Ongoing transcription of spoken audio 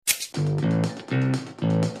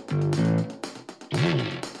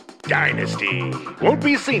Dynasty won't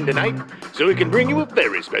be seen tonight, so we can bring you a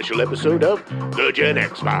very special episode of The Gen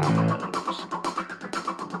X Files.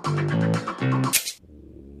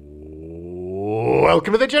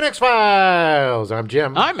 Welcome to The Gen X Files. I'm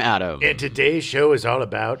Jim. I'm Adam. And today's show is all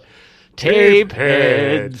about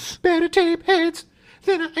Tapeheads. Better Tapeheads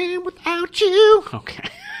than I am without you. Okay.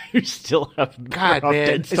 You still have God,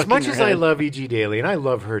 man. stuck As much in your as I head. love E.G. Daily, and I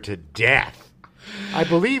love her to death, I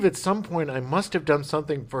believe at some point I must have done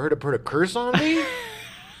something for her to put a curse on me.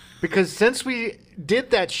 Because since we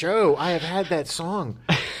did that show, I have had that song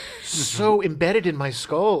so embedded in my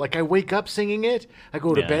skull. Like, I wake up singing it. I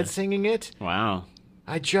go to bed singing it. Wow.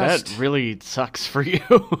 That really sucks for you.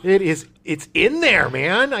 It's in there,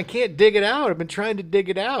 man. I can't dig it out. I've been trying to dig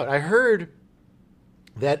it out. I heard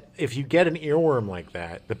that if you get an earworm like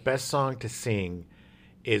that, the best song to sing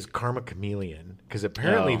is Karma Chameleon. Because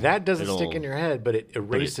apparently that doesn't stick in your head, but it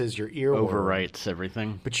erases your earworm. Overwrites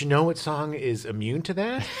everything. But you know what song is immune to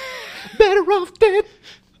that? Better Off Dead.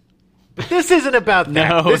 But this isn't about that.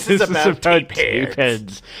 No, this is about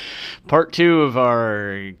Tapeheads. Part 2 of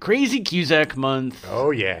our crazy Cusack month.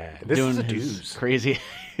 Oh, yeah. This is a doozy. Crazy.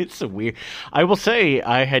 It's a weird. I will say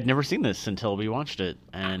I had never seen this until we watched it,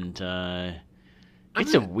 and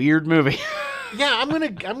it's a weird movie. Yeah, I'm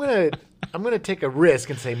gonna take a risk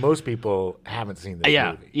and say most people haven't seen this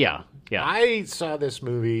movie. Yeah. I saw this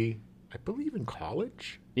movie, I believe, in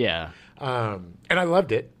college. Yeah. And I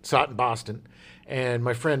loved it. Saw it in Boston. And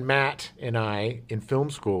my friend Matt and I, in film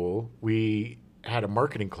school, we had a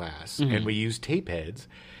marketing class, and we used Tapeheads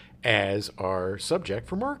as our subject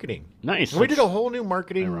for marketing. Nice. And we did a whole new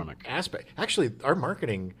marketing aspect. Actually, our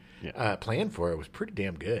marketing plan for it was pretty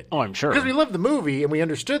damn good. Oh, I'm sure. Because we loved the movie, and we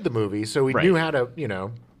understood the movie, so we knew how to,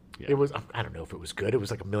 It was, I don't know if it was good. It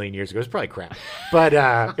was like a million years ago. It was probably crap. But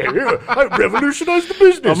I revolutionized the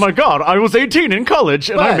business. Oh, my God. I was 18 in college,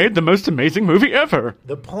 and I made the most amazing movie ever.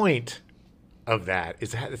 The point of that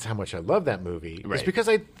is that's how much I love that movie. Right. It's because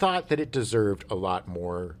I thought that it deserved a lot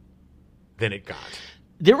more than it got.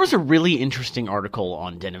 There was a really interesting article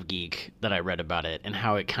on Den of Geek that I read about it and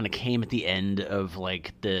how it kind of came at the end of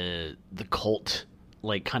like the cult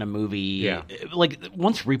like kind of movie. Yeah. Like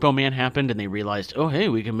once Repo Man happened and they realized, oh, hey,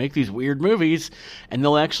 we can make these weird movies and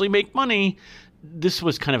they'll actually make money. This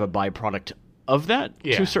was kind of a byproduct of that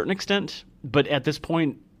to a certain extent. But at this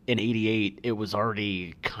point in 88, it was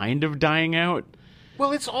already kind of dying out.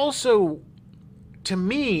 Well, it's also, to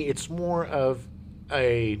me, it's more of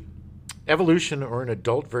a evolution or an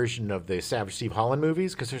adult version of the Savage Steve Holland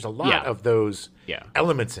movies, because there's a lot of those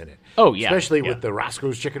elements in it. Oh, yeah. Especially with the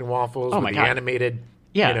Roscoe's Chicken and Waffles, with the animated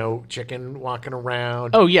chicken walking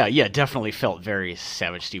around. Oh, yeah, definitely felt very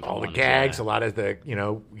Savage Steve Holland. All the gags, a lot of the,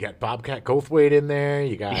 you got Bobcat Goldthwait in there.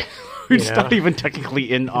 You got... He's not even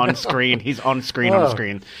technically on screen. He's on screen on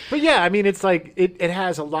screen. But yeah, I mean, it's like, it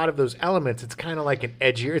has a lot of those elements. It's kind of like an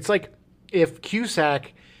edgier... It's like if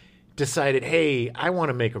Cusack decided, hey, I want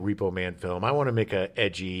to make a Repo Man film. I want to make a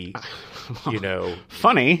edgy,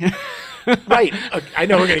 funny. Right. I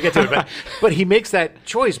know we're going to get to it, but he makes that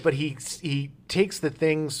choice, but he takes the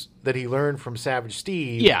things that he learned from Savage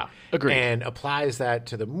Steve agreed. And applies that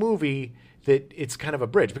to the movie, that it's kind of a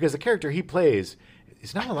bridge, because the character he plays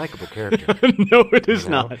is not a likable character. No, it is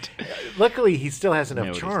not. Luckily, he still has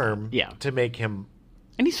enough charm to make him...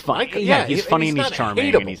 And he's funny. He's funny and he's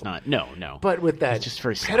charming, and he's not... No. But with that just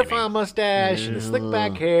very pedophile mustache and the slick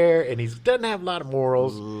back hair, and he doesn't have a lot of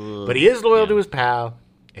morals, but he is loyal to his pal,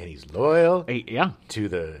 and he's loyal to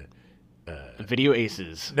the... Video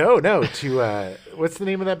Aces. No, to... what's the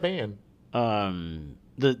name of that band?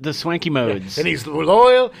 The Swanky Modes. And he's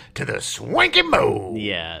loyal to the Swanky Modes.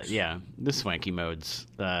 Yeah. The Swanky Modes,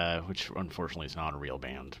 which unfortunately is not a real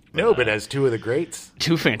band. No, but as two of the greats.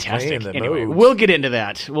 Two fantastic. Anyway, modes. We'll get into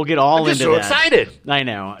that. We'll get all into that. I'm just so excited. I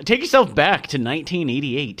know. Take yourself back to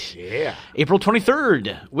 1988. Yeah. April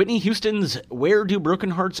 23rd, Whitney Houston's Where Do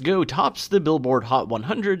Broken Hearts Go tops the Billboard Hot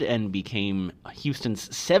 100 and became Houston's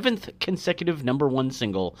 7th consecutive #1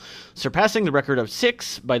 single, surpassing the record of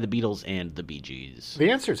 6 by the Beatles and the Bee Gees.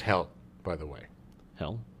 The answer is hell, by the way.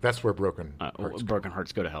 Hell? That's where Broken Hearts Broken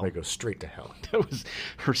Hearts Go to Hell. They go straight to hell. That was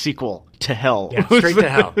her sequel to Hell. Yeah, straight to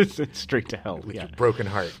hell. Straight to hell. With your broken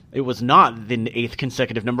heart. It was not the 8th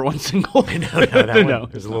consecutive #1 single. No, that one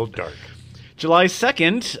was a little dark. July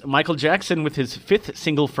 2nd, Michael Jackson with his 5th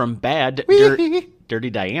single from Bad, Dirty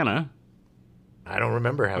Diana. I don't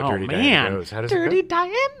remember how Dirty man. Diana goes. How does Dirty it go?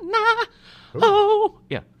 Diana. Oh,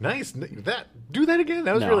 yeah. Nice. Do that again.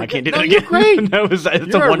 That was really I can't good. do that You're again. great. It's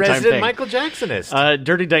You're a a one-time resident thing. Michael Jacksonist.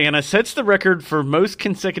 Dirty Diana sets the record for most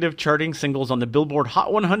consecutive charting singles on the Billboard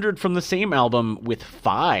Hot 100 from the same album with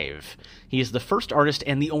 5. He is the first artist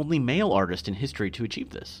and the only male artist in history to achieve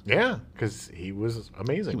this. Yeah, because he was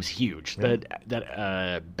amazing. He was huge. Yeah.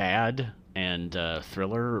 That Bad and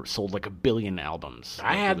Thriller sold like 1 billion albums.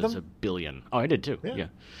 I had it was them. 1 billion. Oh, I did too. Yeah.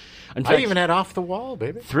 In I fact, even had Off the Wall,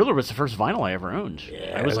 baby. Thriller was the first vinyl I ever owned.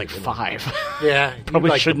 Yeah, I was that's like a good one. 5. Yeah,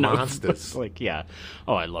 Probably like shouldn't the have. Monsters. Like, yeah.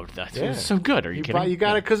 Oh, I loved that. It Yeah. was so good. Are you kidding? You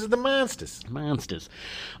got it because of the Monsters. Monsters.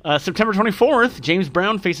 September 24th, James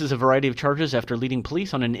Brown faces a variety of charges after leading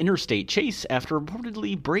police on an interstate chase after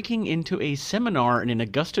reportedly breaking into a seminar in an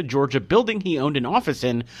Augusta, Georgia building he owned an office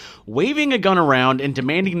in, waving a gun around and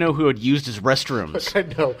demanding to know who had used his restrooms.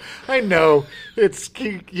 I know. It's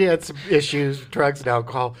issues, drugs and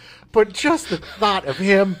alcohol, but just the thought of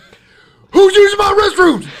him, who's using my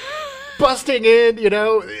restrooms? Busting in,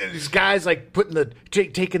 these guys like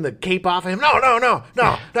taking the cape off of him. No.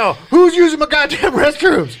 Who's using my goddamn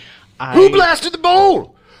restrooms? Who blasted the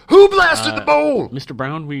bowl? Who blasted the bowl? Mr.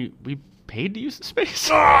 Brown, we paid to use the space.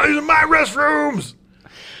 Oh, these are my restrooms.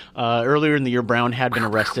 Earlier in the year, Brown had been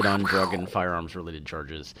arrested on drug and firearms-related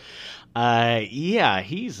charges. He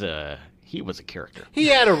was a character. He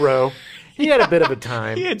had a row. He had a bit of a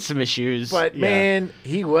time. He had some issues. But, man,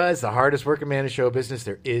 he was the hardest working man in show business.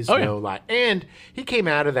 There is no lie. And he came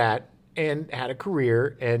out of that and had a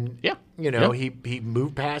career. And, he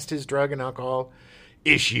moved past his drug and alcohol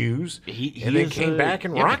issues. And then came back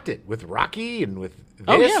and rocked it with Rocky and with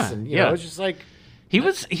this. And, it was just like... He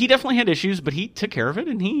definitely had issues, but he took care of it,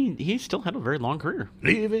 and he still had a very long career.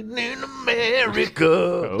 Living in America.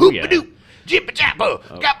 Oh, yeah. Jippa-jappa.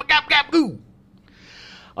 Gabba-gabba-gabba-goo.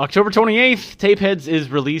 October 28th, Tapeheads is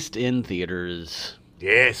released in theaters.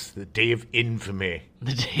 Yes, the day of infamy.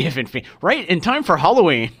 The day of infamy. Right, in time for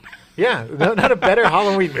Halloween. Yeah, not a better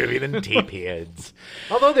Halloween movie than Tapeheads.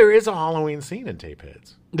 Although there is a Halloween scene in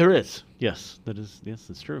Tapeheads. There is. Yes,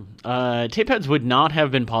 that's true. Tapeheads would not have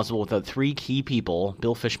been possible without 3 key people.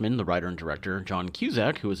 Bill Fishman, the writer and director, John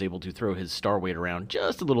Cusack, who was able to throw his star weight around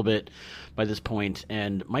just a little bit by this point,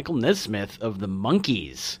 and Michael Nesmith of the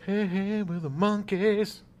Monkees. Hey, we're the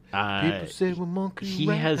Monkees. People say we're monkeys. He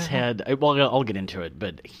has had... Well, I'll get into it,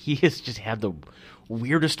 but he has just had the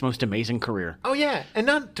weirdest, most amazing career. Oh, yeah. And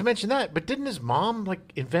not to mention that, but didn't his mom,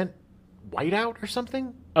 invent whiteout or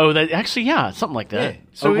something? Oh, that actually, yeah, something like that. Yeah.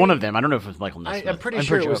 So one of them. I don't know if it was Michael Nesmith. I'm pretty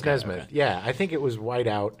sure it was Nesmith. Okay. Yeah, I think it was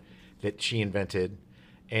whiteout that she invented.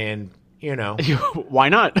 And, why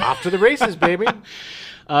not? Off to the races, baby.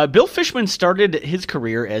 Bill Fishman started his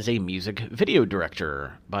career as a music video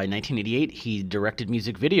director. By 1988, he directed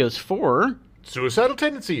music videos for... Suicidal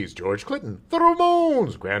Tendencies, George Clinton, The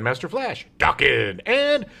Ramones, Grandmaster Flash, Dokken,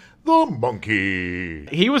 and The Monkey.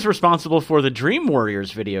 He was responsible for the Dream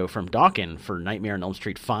Warriors video from Dokken for Nightmare on Elm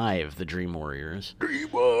Street 5, The Dream Warriors.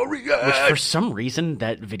 Dream Warriors! Which, for some reason,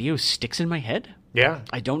 that video sticks in my head. Yeah.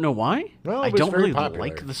 I don't know why. Well, I don't really popular.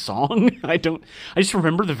 like the song. I just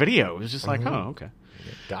remember the video. It was just like, oh, okay.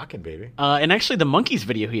 Dokken, baby. And actually, the Monkees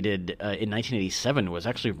video he did in 1987 was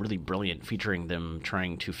actually really brilliant, featuring them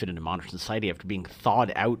trying to fit into modern society after being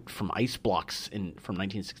thawed out from ice blocks from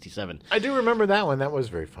 1967. I do remember that one. That was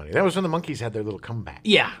very funny. That was when the Monkees had their little comeback.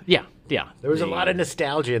 Yeah. There was a lot of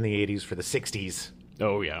nostalgia in the 80s for the 60s.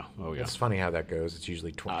 Oh, yeah. It's funny how that goes. It's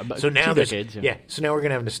usually 20. So now decades, so now we're going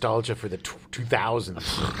to have nostalgia for the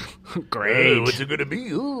 2000s. Great. What's it going to be?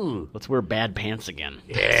 Ooh. Let's wear bad pants again.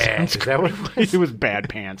 Yeah. Is that what it was? It was bad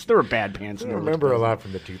pants. There were bad pants. I remember a lot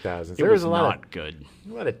from the 2000s. There was a lot good.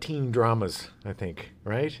 A lot of teen dramas, I think,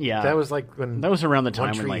 right? Yeah. That was like when... That was around the time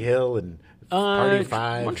One Tree when Hill and Party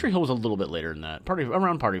 5. One Tree Hill was a little bit later than that.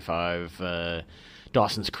 Around Party 5,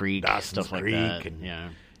 Dawson's Creek, stuff like that.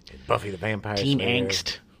 And Buffy the Vampire Teen Slayer.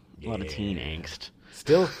 angst. A lot of teen angst.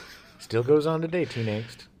 Still goes on today, teen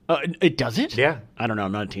angst. It does it? Yeah. I don't know.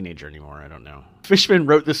 I'm not a teenager anymore. I don't know. Fishman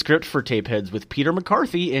wrote the script for Tapeheads with Peter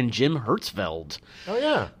McCarthy and Jim Hertzfeld. Oh,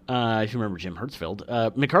 yeah. If you remember Jim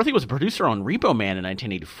Hertzfeld. McCarthy was a producer on Repo Man in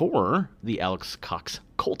 1984, the Alex Cox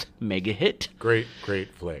cult mega hit. Great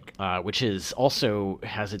flick. Which is also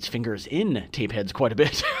has its fingers in Tapeheads quite a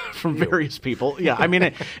bit from various people. Yeah, I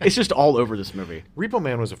mean, it's just all over this movie. Repo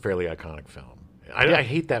Man was a fairly iconic film. I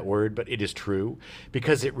hate that word, but it is true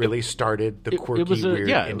because it really started the quirky, weird,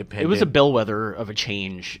 independent. It was a bellwether of a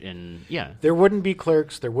change in, There wouldn't be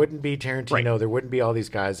Clerks, there wouldn't be Tarantino, there wouldn't be all these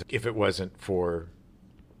guys if it wasn't for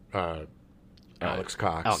Alex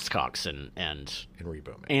Cox. Alex Cox and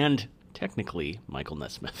Repo Man. And technically Michael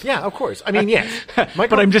Nesmith. Yeah, of course. I mean, yes.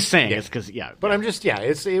 But I'm just saying, it's because, But I'm just,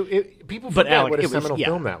 people But forget Alec, what a it was- seminal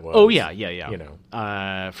film that was. Oh, yeah. You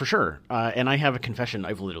know. For sure. And I have a confession.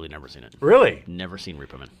 I've literally never seen it. Really? Never seen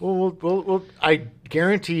Repo Man. Well, I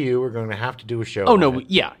guarantee you we're going to have to do a show Oh, on no. it.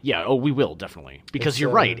 Yeah. Oh, we will, definitely. Because It's,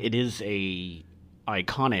 you're right. It is a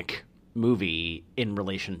iconic movie in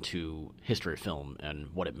relation to history of film and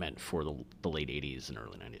what it meant for the late 80s and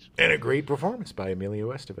early 90s. And a great performance by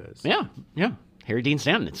Emilio Estevez. Yeah. Harry Dean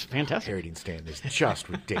Stanton. It's fantastic. Harry Dean Stanton is just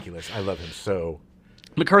ridiculous. I love him so.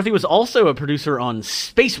 McCarthy was also a producer on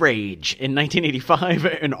Space Rage in 1985,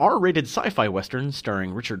 an R-rated sci-fi western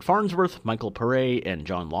starring Richard Farnsworth, Michael Paré, and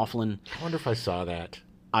John Laughlin. I wonder if I saw that.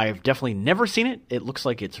 I've definitely never seen it. It looks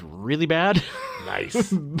like it's really bad.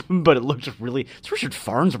 Nice. But it looks really... It's Richard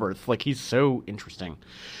Farnsworth. Like, he's so interesting.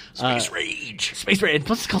 Space Rage. Space Rage. And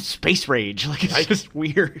plus it's called Space Rage. Like, it's just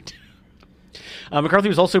weird. McCarthy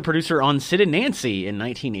was also producer on Sid and Nancy in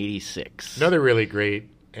 1986. Another really great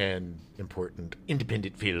and important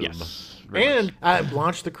independent film. Yes. And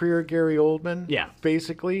launched the career of Gary Oldman. Yeah.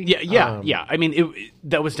 Basically. Yeah. I mean,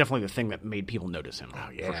 that was definitely the thing that made people notice him. Oh,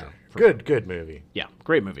 yeah. For sure. Good movie. Yeah,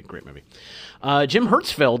 great movie. Jim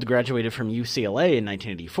Hertzfeld graduated from UCLA in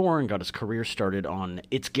 1984 and got his career started on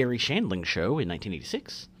It's Gary Shandling Show in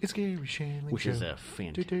 1986. It's Gary Shandling Which Show. is a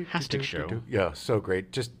fantastic show. Yeah, so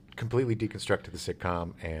great. Just completely deconstructed the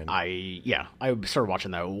sitcom. And I started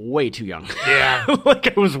watching that way too young. Yeah.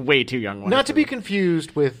 Like, I was way too young. Not to be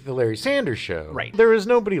confused with the Larry Sanders Show. Right. There is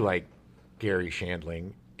nobody like Gary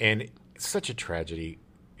Shandling, and it's such a tragedy,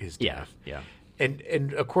 his death. Yeah.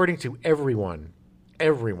 And according to everyone,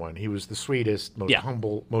 he was the sweetest, most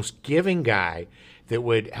humble, most giving guy that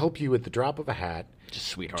would help you at the drop of a hat. Just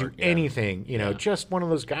sweetheart. Do anything. Just one of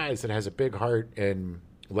those guys that has a big heart and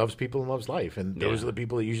loves people and loves life. And those are the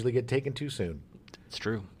people that usually get taken too soon. It's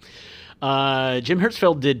true. Jim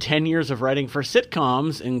Hertzfeld did 10 years of writing for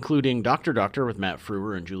sitcoms, including Dr. Doctor with Matt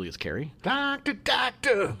Frewer and Julius Carey.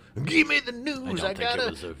 Doctor, give me the news. I got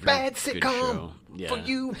a bad sitcom for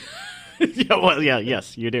you.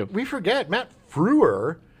 Yes, you do. We forget Matt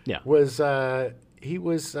Frewer was he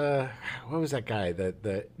was what was that guy?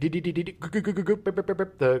 The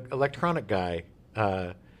electronic guy.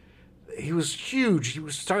 He was huge. He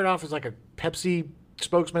started off as like a Pepsi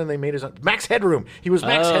spokesman, and they made his own. Max Headroom. He was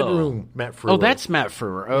Max Headroom. Matt Frewer. Oh, that's Matt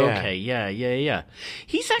Frewer. Okay, yeah.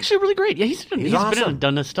 He's actually really great. Yeah, he's awesome.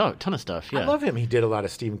 done a ton of stuff. Yeah, I love him. He did a lot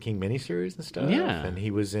of Stephen King miniseries and stuff. Yeah, and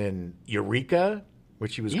he was in Eureka,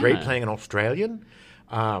 which he was great playing an Australian.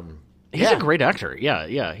 He's a great actor.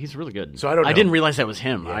 Yeah, he's really good. So I don't know. I didn't realize that was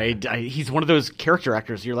him. Yeah. He's one of those character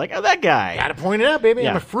actors. You're like, oh, that guy. Gotta point it out, baby.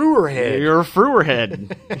 I'm a Frewer head. You're a Frewer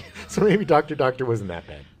head. So maybe Dr. Doctor wasn't that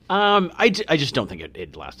bad. I just don't think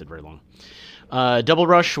it lasted very long. Double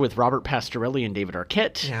Rush with Robert Pastorelli and David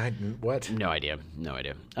Arquette. Yeah, what? No idea.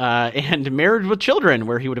 And Married with Children,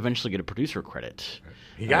 where he would eventually get a producer credit.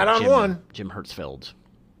 He got on one. Jim Hertzfeld.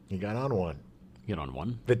 He got on one. Get on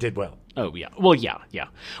one? That did well. Oh, yeah. Well, yeah.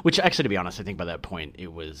 Which, actually, to be honest, I think by that point,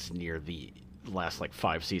 it was near the last,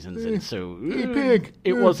 5 seasons, and so... Hey, Pig!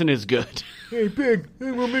 It wasn't as good. Hey, Pig!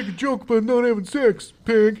 I will make a joke about not having sex,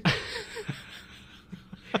 Pig!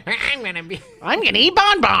 I'm gonna eat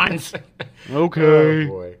bonbons! Okay. Oh,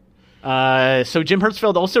 boy. So Jim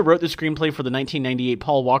Hertzfeld also wrote the screenplay for the 1998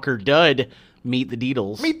 Paul Walker dud, Meet the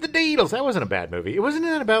Deedles. Meet the Deedles. That wasn't a bad movie. It wasn't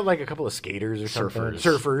that about a couple of skaters or something?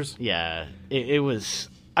 Surfers. Yeah, it was.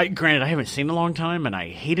 Granted, I haven't seen it in a long time, and I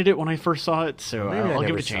hated it when I first saw it, so I'll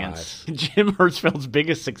give it a chance. Jim Hertzfeld's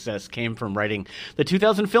biggest success came from writing the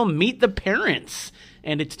 2000 film Meet the Parents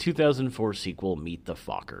and its 2004 sequel, Meet the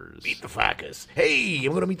Fockers. Meet the Fockers. Hey, I'm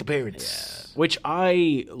going to meet the parents. Yeah. Which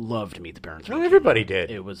I loved Meet the Parents. No, everybody did.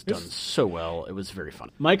 It was done so well. It was very fun.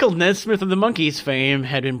 Michael Nesmith of the Monkees fame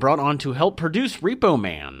had been brought on to help produce Repo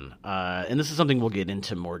Man. And this is something we'll get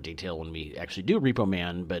into more detail when we actually do Repo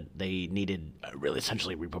Man, but they needed,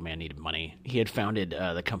 essentially Repo Man needed money. He had founded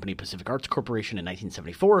the company Pacific Arts Corporation in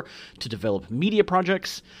 1974 to develop media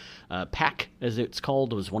projects. PAC, as it's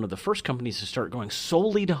called, was one of the first companies to start going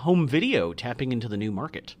solely to home video, tapping into the new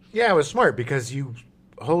market. Yeah, it was smart because you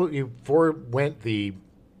forewent the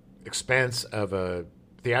expense of a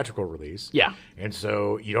theatrical release. Yeah. And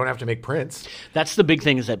so you don't have to make prints. That's the big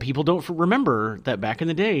thing, is that people don't remember that back in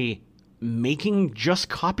the day, making just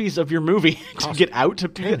copies of your movie to get out to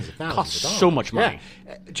cost so much money.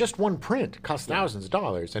 Yeah. Just one print costs thousands of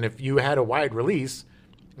dollars. And if you had a wide release...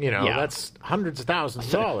 that's hundreds of thousands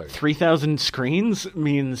of dollars. 3,000 screens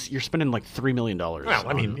means you're spending $3 million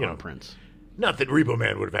on prints. Not that Repo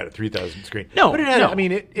Man would have had a 3,000 screen. No, but it had, no. I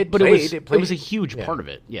mean, it played. It was a huge part of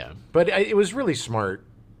it, yeah. But it was really smart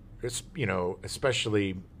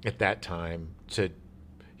especially at that time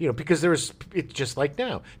because it's just like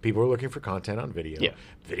now. People were looking for content on video. Yeah.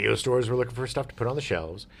 Video stores were looking for stuff to put on the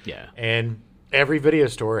shelves. Yeah. And every video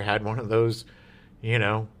store had one of those,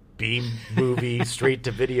 B movie straight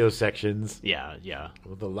to video sections. Yeah, yeah.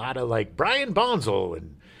 With a lot of like Brian Bonsall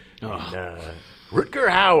and Rutger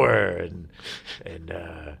Hauer and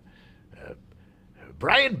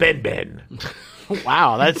Brian Ben.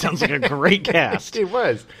 Wow, that sounds like a great cast. It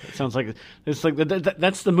was. It sounds like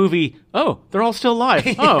that's the movie. Oh, they're all still alive.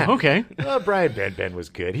 Yeah. Oh, okay. Brian Ben was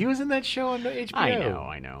good. He was in that show on HBO.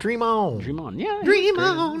 I know. Dream On. Yeah. Dream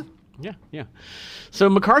On. Yeah. So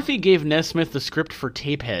McCarthy gave Nesmith the script for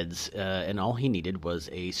Tapeheads, and all he needed was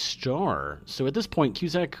a star. So at this point,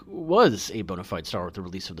 Cusack was a bona fide star with the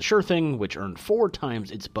release of The Sure Thing, which earned 4 times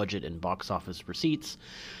its budget in box office receipts.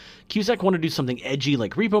 Cusack wanted to do something edgy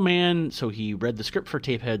like Repo Man, so he read the script for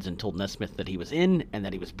Tapeheads and told Nesmith that he was in, and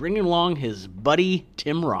that he was bringing along his buddy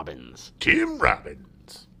Tim Robbins. Tim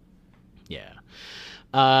Robbins. Yeah.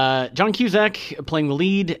 John Cusack playing the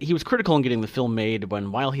lead. He was critical in getting the film made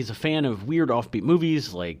while he's a fan of weird offbeat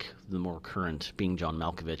movies, like the more current being John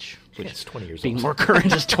Malkovich, which it's 20 years being old. more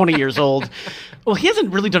current is 20 years old. Well, he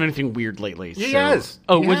hasn't really done anything weird lately. He has.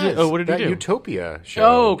 Oh, He what has. did he That do? Utopia show.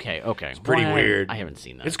 Oh, okay. It's pretty weird. I haven't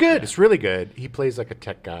seen that. It's good. Yeah. It's really good. He plays like a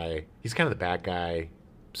tech guy. He's kind of the bad guy,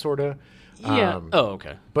 sort of. Yeah.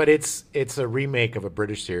 Okay. But it's a remake of a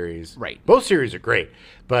British series. Right. Both series are great,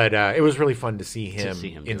 but it was really fun to see him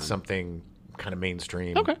in doing something kind of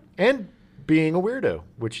mainstream. Okay. And being a weirdo,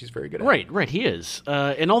 which he's very good at. Right, he is.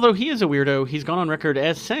 And although he is a weirdo, he's gone on record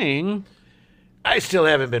as saying I still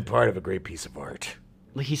haven't been part of a great piece of art.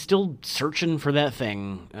 he's still searching for that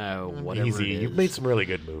thing, whatever Easy. it is. You've made some really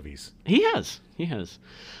good movies. He has.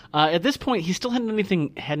 At this point, he still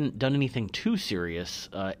hadn't done anything too serious.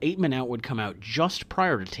 8 Men Out would come out just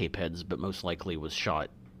prior to Tapeheads, but most likely was shot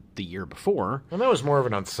the year before. And that was more of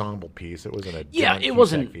an ensemble piece. It wasn't a Yeah, John it Cusack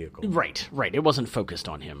wasn't vehicle. right. It wasn't focused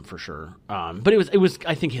on him for sure. But it was.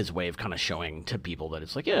 I think his way of kind of showing to people that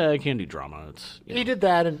it's like, yeah, I can do drama. It's He did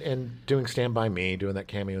that and doing Stand By Me, doing that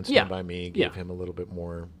cameo in Stand By Me, gave him a little bit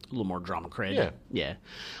more. A little more drama cred. Yeah.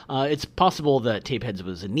 It's possible that Tapeheads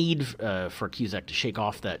was a need for Cusack to shake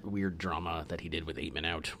off that weird drama that he did with 8 Men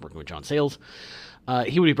Out, working with John Sayles.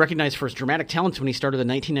 He would be recognized for his dramatic talents when he started the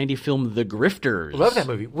 1990 film The Grifters. I love that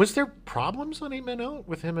movie. Was there problems on 8 Men Out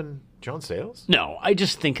with him and John Sayles? No, I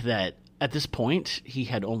just think that at this point, he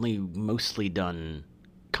had only mostly done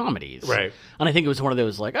comedies. Right. And I think it was one of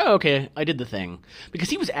those like, oh, okay, I did the thing. Because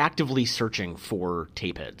he was actively searching for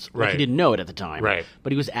Tapeheads. Like, Right. He didn't know it at the time. Right.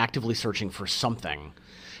 But he was actively searching for something.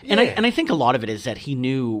 Yeah. And I think a lot of it is that he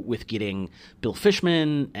knew with getting Bill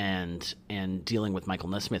Fishman and dealing with Michael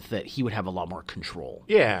Nesmith that he would have a lot more control.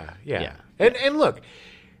 Yeah. And look,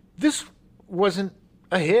 this wasn't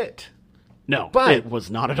a hit. No, But it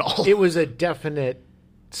was not at all. It was a definite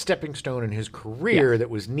stepping stone in his career that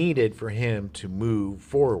was needed for him to move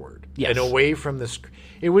forward. Yes. And away from this.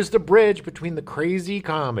 It was the bridge between the crazy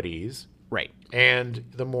comedies Right. and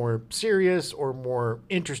the more serious or more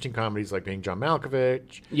interesting comedies like being John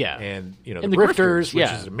Malkovich. Yeah. And, The And The Grifters, Grifters, which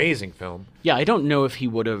yeah. is an amazing film. Yeah, I don't know if he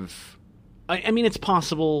would have. I mean, it's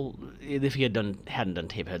possible if he hadn't done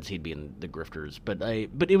Tapeheads, he'd be in The Grifters. But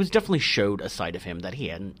it was definitely showed a side of him that he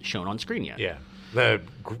hadn't shown on screen yet. Yeah. The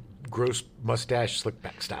gross mustache, slick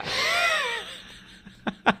back style.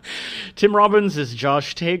 Tim Robbins is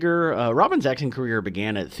Josh Tager. Robbins' acting career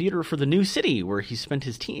began at Theater for the New City, where he spent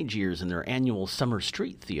his teenage years in their annual Summer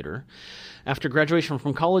Street Theater. After graduation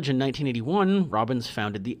from college in 1981, Robbins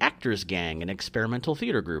founded the Actors Gang, an experimental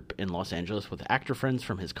theater group in Los Angeles with actor friends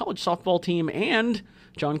from his college softball team and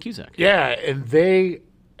John Cusack. Yeah, and they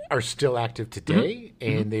are still active today,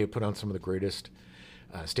 and they have put on some of the greatest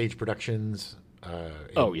stage productions ever.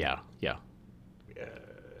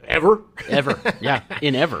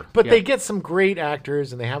 In ever. But Yeah. they get some great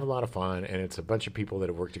actors, and they have a lot of fun, and it's a bunch of people that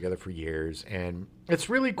have worked together for years, and it's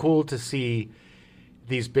really cool to see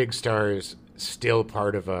these big stars still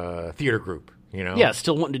part of a theater group, Yeah,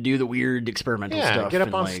 still wanting to do the weird experimental stuff. get up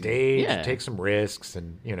and, on like, stage, yeah. take some risks,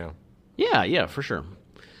 and Yeah, for sure.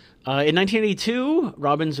 In 1982,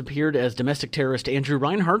 Robbins appeared as domestic terrorist Andrew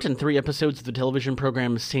Reinhardt in 3 episodes of the television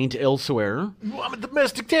program Saint Elsewhere. Well, I'm a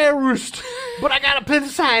domestic terrorist, but I got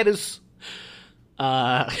appendicitis.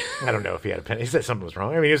 I don't know if he had appendicitis. He said something was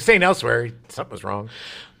wrong. I mean, he was saying elsewhere, something was wrong.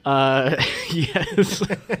 Yes.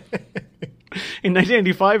 In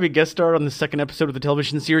 1985, he guest starred on the 2nd episode of the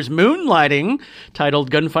television series Moonlighting,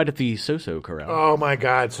 titled Gunfight at the So-So Corral. Oh, my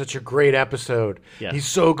God. Such a great episode. Yeah. He's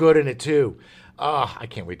so good in it, too. Oh, I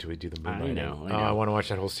can't wait till we do the Moonlighting. I know. I want to watch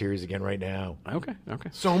that whole series again right now. Okay.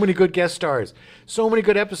 So many good guest stars. So many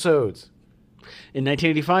good episodes. In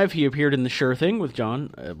 1985, he appeared in The Sure Thing with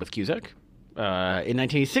Cusack. In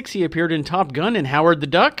 1986, he appeared in Top Gun and Howard the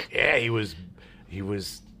Duck. Yeah, he was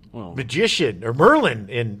magician or Merlin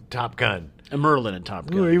in Top Gun. Merlin in Top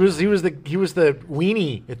Gun. He was the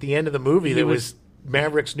weenie at the end of the movie. That was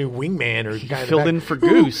Maverick's new wingman or guy filled in for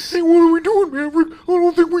Goose. Hey, what are we doing, Maverick? I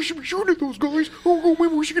don't think we should be shooting at those guys. Oh,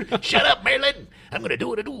 maybe we should. Shut up, Merlin. I'm gonna do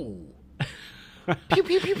what I do. Pew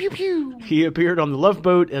pew pew pew pew. He appeared on The Love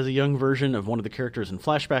Boat as a young version of one of the characters in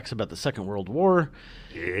flashbacks about the Second World War.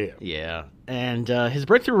 Yeah. And his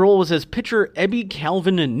breakthrough role was as pitcher Ebby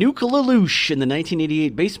Calvin Nuke-LaLoosh in the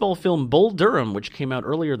 1988 baseball film Bull Durham, which came out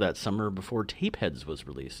earlier that summer before Tapeheads was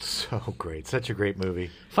released. So great. Such a great movie.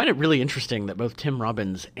 I find it really interesting that both Tim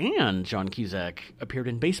Robbins and John Cusack appeared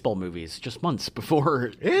in baseball movies just months before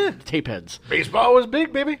Tapeheads. Baseball was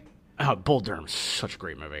big, baby. Oh, Bull Durham, such a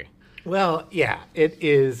great movie. Well, yeah, it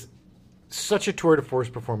is such a tour de force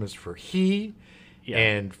performance for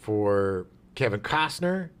and for Kevin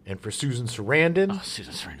Costner and for Susan Sarandon. Oh,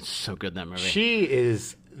 Susan Sarandon's so good in that movie. She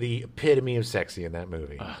is the epitome of sexy in that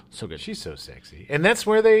movie. So good. She's so sexy. And that's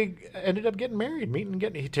where they ended up getting married,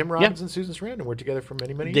 Tim Robbins and Susan Sarandon were together for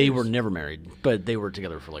many, many years. They were never married, but they were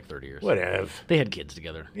together for like 30 years. Whatever. They had kids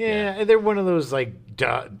together. Yeah, and they're one of those like,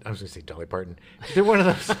 I was going to say Dolly Parton. They're one of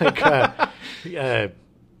those like,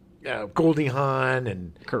 Goldie Hawn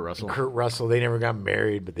and Kurt Russell. They never got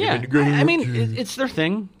married, but they've been together. I mean, it's their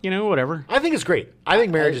thing, whatever. I think it's great. I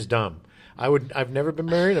think marriage is dumb. I've never been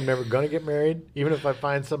married. I'm never going to get married. Even if I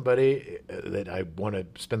find somebody that I want to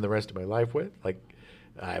spend the rest of my life with, like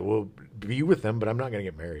I will be with them, but I'm not going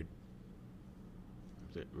to get married.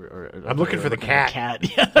 I'm looking for the cat.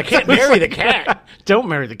 Yeah, I can't marry the cat. Don't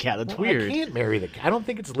marry the cat. That's weird. I can't marry the cat. I don't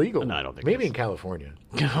think it's legal. No, I don't think maybe in California.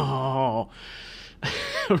 Oh.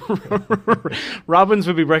 Robbins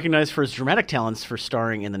would be recognized for his dramatic talents for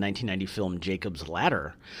starring in the 1990 film Jacob's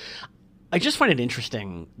Ladder. I just find it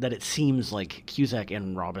interesting that it seems like Cusack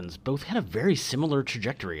and Robbins both had a very similar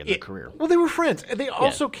trajectory in their career. Well, they were friends. They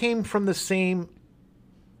also came from the same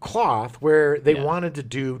cloth where they wanted to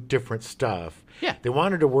do different stuff. Yeah. They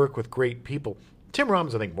wanted to work with great people. Tim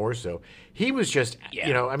Robbins, I think, more so. He was just,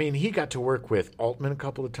 he got to work with Altman a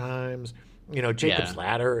couple of times. Jacob's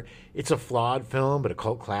Ladder, it's a flawed film, but a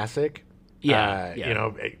cult classic.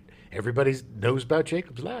 Everybody knows about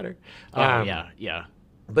Jacob's Ladder.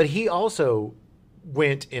 But he also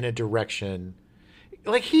went in a direction,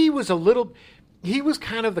 like he was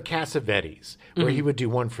kind of the Cassavetes, where he would do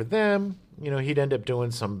one for them. He'd end up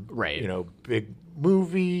doing some, big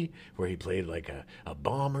movie where he played like a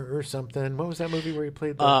bomber or something. What was that movie where he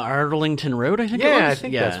played? Arlington Road, I think it was? Yeah, I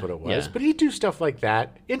think that's what it was. Yeah. But he'd do stuff like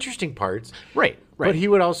that. Interesting parts. Right. But he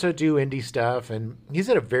would also do indie stuff, and he's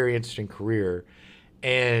had a very interesting career.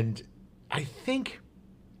 And I think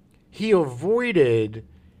he avoided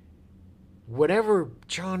whatever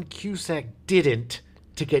John Cusack didn't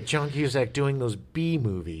to get John Cusack doing those B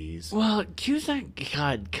movies. Well, Cusack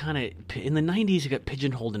got kind of, in the 90s, he got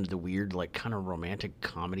pigeonholed into the weird, like, kind of romantic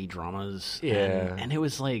comedy dramas. Yeah. And it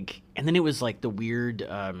was like, and then it was like the weird,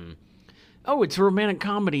 it's a romantic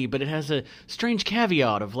comedy, but it has a strange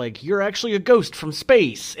caveat of, like, you're actually a ghost from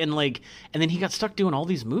space. And, like, and then he got stuck doing all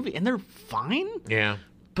these movies, and they're fine. Yeah.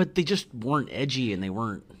 But they just weren't edgy, and they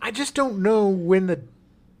weren't. I just don't know when the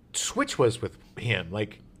switch was with him.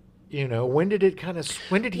 Like, when did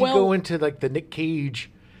he go into like the Nick Cage?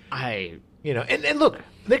 And look,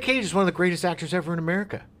 Nick Cage is one of the greatest actors ever in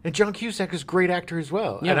America. And John Cusack is a great actor as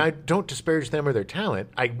well. Yeah. And I don't disparage them or their talent.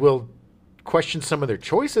 I will question some of their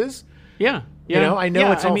choices. Yeah. I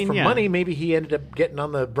know it's all for money. Maybe he ended up getting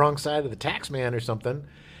on the wrong side of the tax man or something.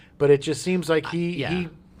 But it just seems like he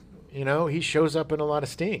shows up in a lot of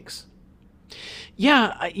stinks.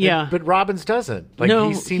 Yeah. But Robbins doesn't. Like,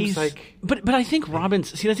 he seems like... But I think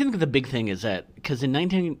Robbins... See, I think the big thing is that... Because in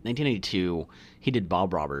 1982, he did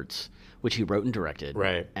Bob Roberts, which he wrote and directed.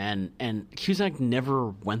 Right. And Cusack never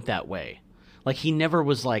went that way. Like, he never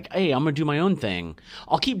was like, hey, I'm going to do my own thing.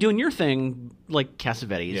 I'll keep doing your thing, like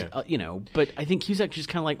Cassavetes, But I think Cusack just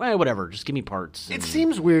kind of like, whatever, just give me parts. It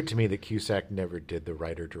seems weird to me that Cusack never did the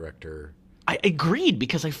writer-director... I agreed,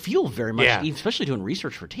 because I feel very much, especially doing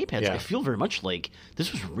research for Tapeheads, I feel very much like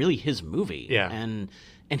this was really his movie. Yeah. And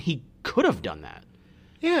he could have done that.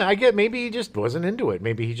 Yeah, I get maybe he just wasn't into it.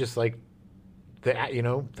 Maybe he just like the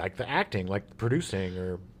acting, like the producing,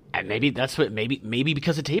 or and maybe that's what maybe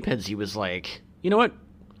because of Tapeheads he was like, you know what?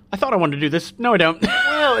 I thought I wanted to do this. No, I don't.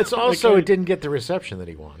 Well, Well, it's also it didn't get the reception that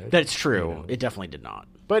he wanted. That's true. It definitely did not.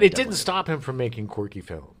 But it didn't stop him from making quirky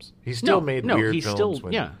films. He still made weird films.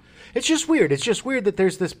 It's just weird. It's just weird that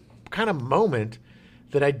there's this kind of moment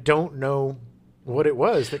that I don't know what it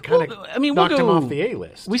was that kind of knocked him off the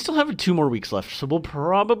A-list. We still have 2 more weeks left, so we'll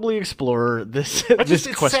probably explore this it's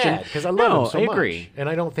question. Sad because I love him so much. I agree. And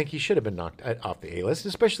I don't think he should have been knocked off the A-list,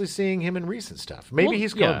 especially seeing him in recent stuff. Maybe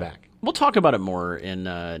he's coming back. We'll talk about it more in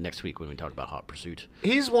next week when we talk about Hot Pursuit.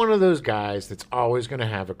 He's one of those guys that's always going to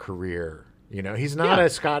have a career. You know, he's not a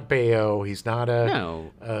Scott Baio. He's not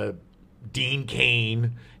a Dean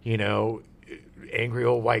Cain, angry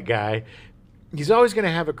old white guy. He's always going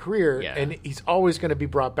to have a career, and he's always going to be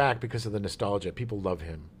brought back because of the nostalgia. People love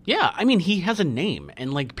him. Yeah, I mean, he has a name,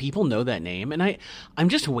 and people know that name, and I'm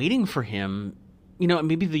just waiting for him.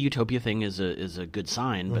 Maybe the Utopia thing is a good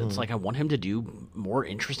sign, but it's I want him to do more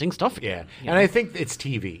interesting stuff again. Yeah, and I think it's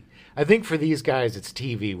TV. I think for these guys, it's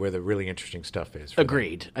TV where the really interesting stuff is.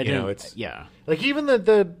 Agreed. It's even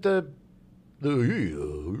the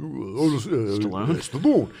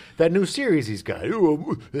Stallone. That new series he's got.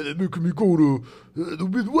 Making me go to the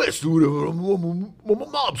Midwest or whatever. I'm a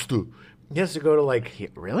mobster. He has to go to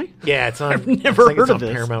really? Yeah, it's on. I've never heard of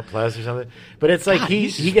this. Paramount Plus or something. But it's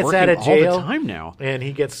he gets out of jail all the time now, and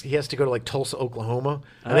he has to go to Tulsa, Oklahoma.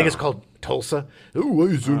 I think it's called Tulsa. Well,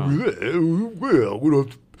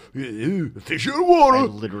 fish out of water.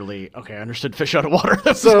 I understood fish out of water.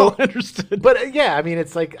 That's all I understood. But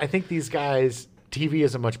it's I think these guys, TV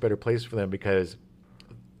is a much better place for them because,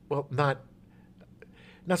 not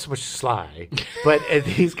so much Sly, but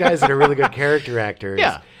these guys that are really good character actors,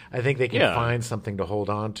 I think they can find something to hold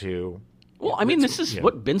on to. Well, this is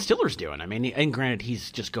what Ben Stiller's doing. And granted,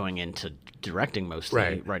 he's just going into directing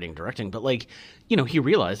mostly, writing, directing. But, he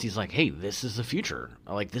realized, he's like, hey, this is the future.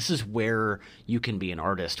 This is where you can be an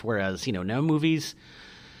artist. Whereas, now movies,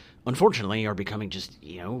 unfortunately, are becoming just,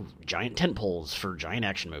 giant tent poles for giant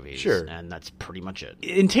action movies. Sure. And that's pretty much it.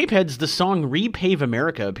 In Tapeheads, the song Repave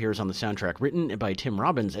America appears on the soundtrack, written by Tim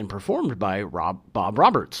Robbins and performed by Bob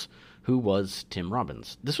Roberts, who was Tim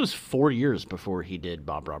Robbins. This was 4 years before he did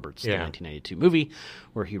Bob Roberts, the 1992 movie,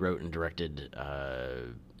 where he wrote and directed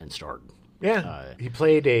and starred. Yeah, he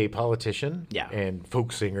played a politician and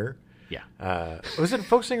folk singer. Yeah. Was it a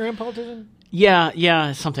folk singer and politician?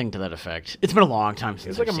 Yeah, something to that effect. It's been a long time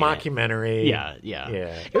since I've seen it. It's like a mockumentary. Yeah.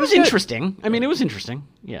 It was interesting. It was interesting.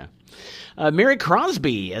 Yeah. Mary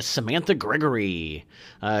Crosby as Samantha Gregory.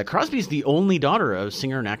 Crosby is the only daughter of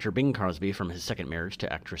singer and actor Bing Crosby from his second marriage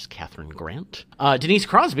to actress Catherine Grant. Denise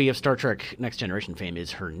Crosby of Star Trek Next Generation fame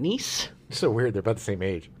is her niece. It's so weird. They're about the same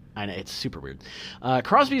age. I know, it's super weird.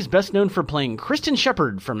 Crosby is best known for playing Kristen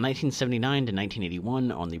Shepard from 1979 to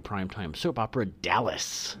 1981 on the primetime soap opera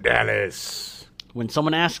Dallas. When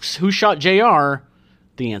someone asks who shot JR,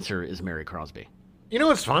 the answer is Mary Crosby. You know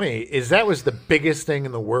what's funny is that was the biggest thing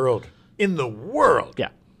in the world. Yeah.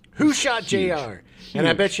 Who shot JR? And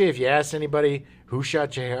I bet you if you ask anybody who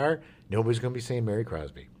shot JR, nobody's going to be saying Mary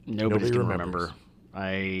Crosby. Nobody can remember. Do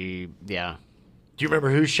you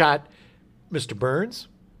remember who shot Mr. Burns?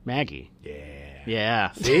 Maggie.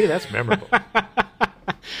 Yeah. See, that's memorable.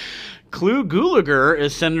 Clu Gulager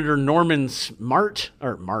is Senator Norman Smart,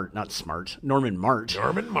 not Smart, Norman Mart.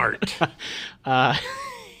 Norman Mart.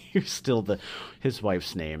 He's still his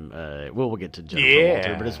wife's name. We'll get to Jennifer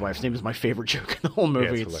Walter, but his wife's name is my favorite joke in the whole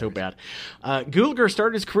movie. It's so bad. Gulager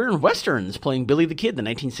started his career in westerns, playing Billy the Kid, the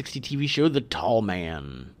 1960 TV show The Tall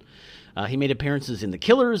Man. He made appearances in The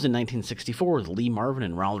Killers in 1964 with Lee Marvin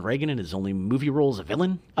and Ronald Reagan in his only movie role as a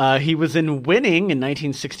villain. He was in Winning in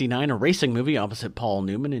 1969, a racing movie opposite Paul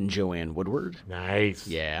Newman and Joanne Woodward. Nice.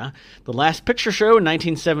 Yeah. The Last Picture Show in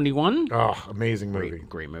 1971. Oh, amazing movie.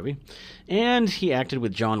 Great movie. And he acted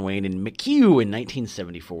with John Wayne in McHugh in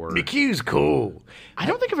 1974. McHugh's cool. I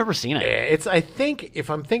don't think I've ever seen it. I think, if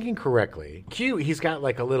I'm thinking correctly, he's got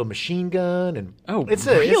a little machine gun. And it's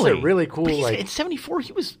really? a really cool, but in 74,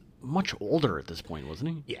 he was much older at this point, wasn't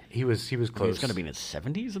he? Yeah, he was close. He was going to be in his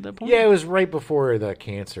 70s at that point? Yeah, it was right before the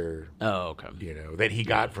cancer. Oh, okay. That he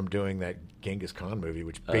got from doing that Genghis Khan movie,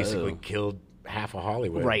 which basically killed half of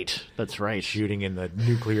Hollywood. Right, that's right. Shooting in the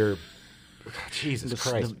nuclear... Jesus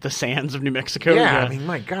Christ. The sands of New Mexico. Yeah,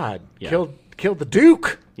 my God. Yeah. Killed the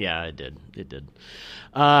Duke. Yeah, it did.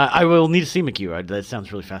 I will need to see McHugh. That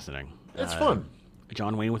sounds really fascinating. It's fun.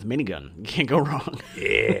 John Wayne with a minigun. You can't go wrong.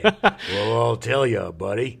 Yeah. Well, I'll tell you,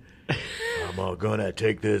 buddy. I'm gonna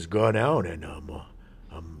take this gun out and I'm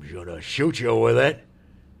gonna shoot you with it.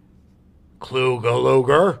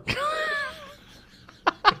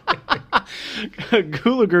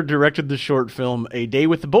 Gulager directed the short film A Day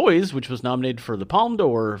with the Boys, which was nominated for the Palme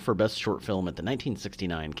d'Or for Best Short Film at the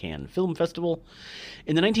 1969 Cannes Film Festival.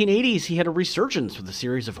 In the 1980s, he had a resurgence with a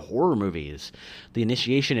series of horror movies. The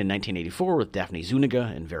Initiation in 1984 with Daphne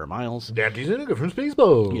Zuniga and Vera Miles. Daphne Zuniga from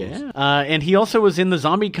Spaceballs. Yeah. And he also was in the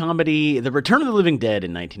zombie comedy The Return of the Living Dead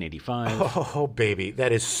in 1985. Oh, baby.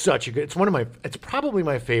 That is such a good... It's probably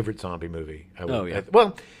my favorite zombie movie.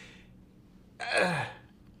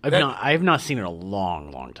 I have not seen it in a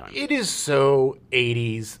long, long time. It is so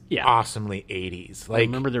 80s, awesomely 80s. I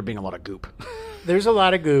remember there being a lot of goop. There's a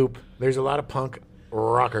lot of goop. There's a lot of punk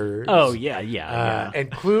rockers. Oh, yeah.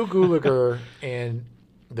 And Clu Gulager and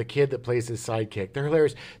the kid that plays his sidekick, they're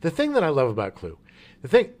hilarious. The thing that I love about Clu,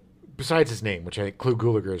 besides his name, which I think Clu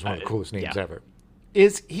Gulager is one of the coolest names ever,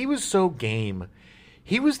 is he was so game.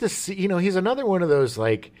 He was he's another one of those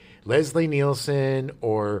like Leslie Nielsen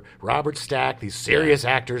or Robert Stack, these serious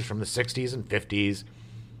actors from the 60s and 50s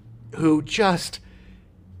who just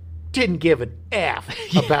didn't give an F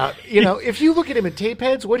about, if you look at him in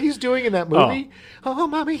Tapeheads, what he's doing in that movie. Oh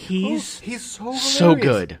mommy. He's so hilarious. So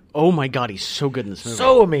good. Oh, my God. He's so good in this movie.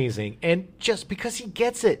 So amazing. And just because he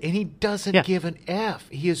gets it and he doesn't give an F.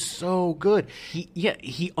 He is so good.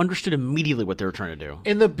 He understood immediately what they were trying to do.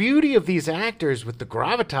 And the beauty of these actors with the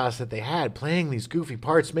gravitas that they had playing these goofy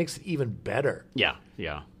parts makes it even better. Yeah.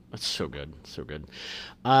 That's so good. So good.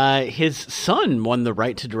 His son won the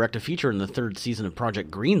right to direct a feature in the third season of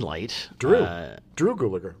Project Greenlight. Drew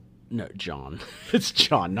Gulager. No, John. It's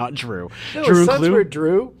John, not Drew. No, his sons were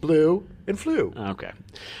Drew, Blue, and Flew. Okay.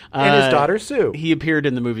 And his daughter, Sue. He appeared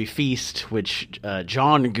in the movie Feast, which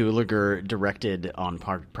John Gulager directed on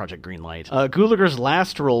Project Greenlight. Gulager's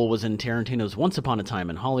last role was in Tarantino's Once Upon a Time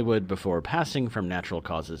in Hollywood before passing from natural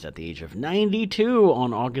causes at the age of 92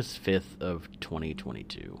 on August 5th of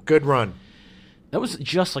 2022. Good run. That was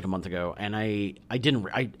just like a month ago, and I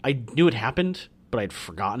knew it happened, but I'd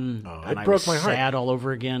forgotten, and I was sad all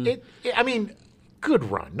over again. Good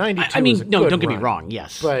run. 92 don't get me wrong,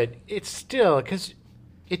 yes. But it's still, because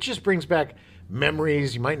it just brings back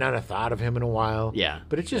memories. You might not have thought of him in a while. Yeah.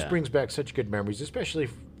 But it just brings back such good memories, especially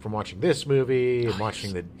from watching this movie and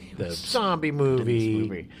watching the zombie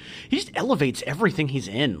movie. He just elevates everything he's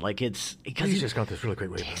in. Like, he's just got this really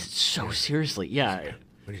great way. So seriously, yeah.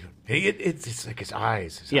 What are you doing? It's like his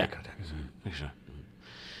eyes. His eye contact.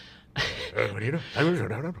 What do you know? I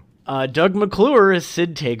don't know. Doug McClure is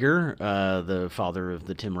Sid Tager, the father of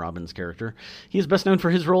the Tim Robbins character. He is best known for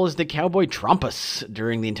his role as the cowboy Trumpus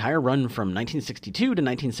during the entire run from 1962 to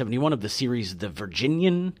 1971 of the series The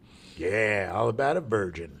Virginian. Yeah, all about a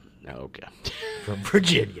virgin. Okay. From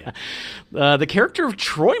Virginia. The character of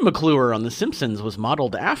Troy McClure on The Simpsons was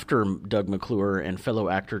modeled after Doug McClure and fellow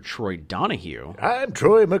actor Troy Donahue. I'm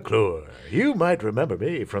Troy McClure. You might remember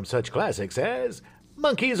me from such classics as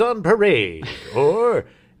Monkeys on Parade or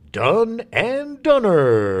Done and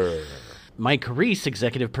Dunner. Mike Reese,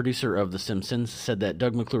 executive producer of The Simpsons, said that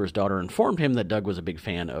Doug McClure's daughter informed him that Doug was a big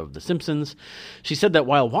fan of The Simpsons. She said that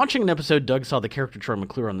while watching an episode, Doug saw the character Troy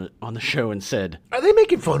McClure on the show and said, "Are they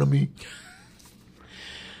making fun of me?"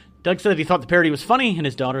 Doug said he thought the parody was funny, and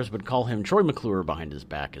his daughters would call him Troy McClure behind his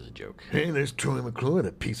back as a joke. Hey, there's Troy McClure,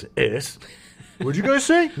 that piece of ass. What'd you guys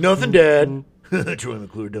say? Nothing, Dad. Troy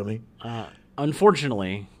McClure, dummy.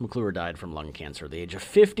 Unfortunately, McClure died from lung cancer at the age of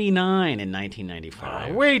 59 in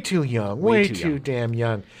 1995. Way too young. Way too damn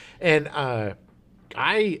young. And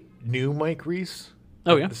I knew Mike Reese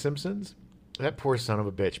of The Simpsons. That poor son of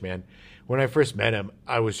a bitch, man. When I first met him,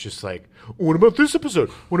 I was just like, what about this episode?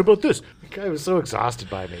 What about this? The guy was so exhausted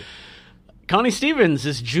by me. Connie Stevens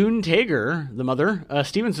is June Tager, the mother.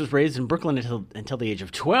 Stevens was raised in Brooklyn until the age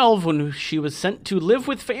of 12 when she was sent to live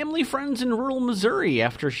with family friends in rural Missouri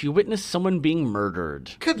after she witnessed someone being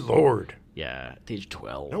murdered. Good Lord. Yeah, at the age of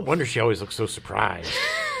 12. No wonder she always looks so surprised.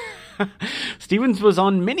 Stevens was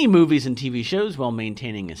on many movies and TV shows while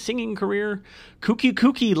maintaining a singing career. Kooky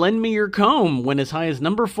Kooky Lend Me Your Comb went as high as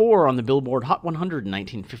number 4 on the Billboard Hot 100 in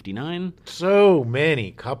 1959. So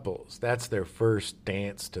many couples. That's their first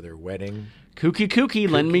dance to their wedding. Kooky Kooky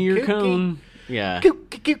Lend Me Your Comb. Yeah.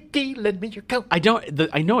 Kooky Kooky Lend Me Your Comb. I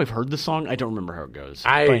know I've heard the song. I don't remember how it goes. But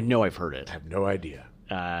I know I've heard it. I have no idea.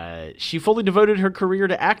 She fully devoted her career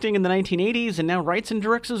to acting in the 1980s and now writes and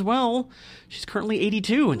directs as well. She's currently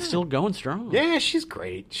 82 and still going strong. Yeah, she's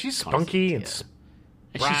great. She's spunky and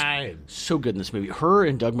spry. She's so good in this movie. Her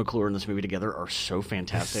and Doug McClure in this movie together are so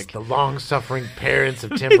fantastic. The long-suffering parents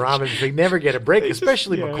of Tim Robbins. They never get a break,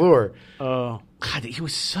 especially McClure. Oh. God, he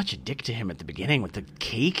was such a dick to him at the beginning with the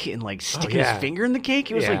cake and like sticking his finger in the cake.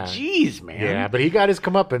 He was like, geez, man. Yeah, but he got his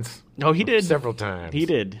comeuppance. Oh, he did. Several times. He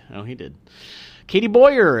did. Oh, he did. Katie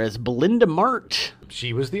Boyer as Belinda Mart.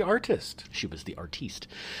 She was the artist. She was the artiste.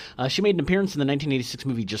 She made an appearance in the 1986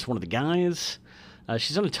 movie Just One of the Guys.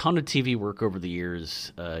 She's done a ton of TV work over the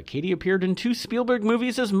years. Katie appeared in 2 Spielberg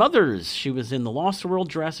movies as mothers. She was in The Lost World,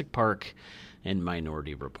 Jurassic Park, and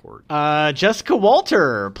Minority Report. Jessica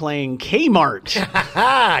Walter playing Kmart.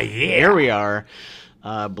 Yeah. Here we are.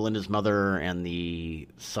 Belinda's mother and the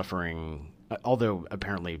suffering, although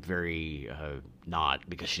apparently very not,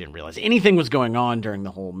 because she didn't realize anything was going on during the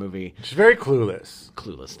whole movie. She's very clueless.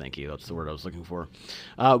 Clueless, thank you. That's the word I was looking for.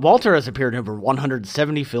 Walter has appeared in over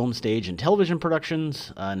 170 film, stage, and television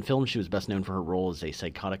productions. In film, she was best known for her role as a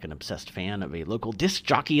psychotic and obsessed fan of a local disc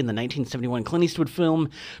jockey in the 1971 Clint Eastwood film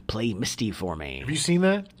Play Misty for Me. Have you seen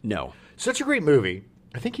that? No. Such a great movie.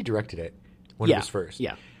 I think he directed it when it was first.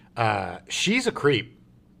 Yeah. She's a creep.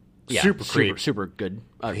 Yeah, Super creep. Super good.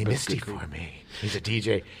 Play Misty for me. He's a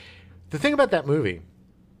DJ. The thing about that movie,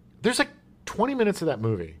 there's like 20 minutes of that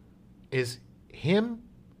movie is him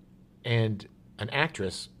and an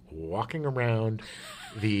actress walking around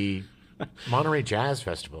the Monterey Jazz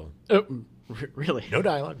Festival. Oh, really? No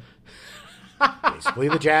dialogue. Basically,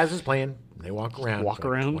 the jazz is playing. And they walk around. For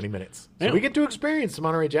like 20 minutes. So Yeah. we get to experience the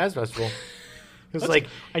Monterey Jazz Festival. It's like,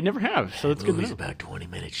 I never have, so that's good to movie's know. about 20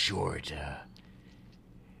 minutes short.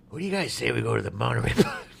 What do you guys say we go to the Monterey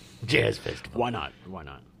Jazz Festival? Why not? Why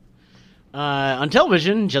not? On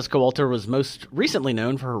television, Jessica Walter was most recently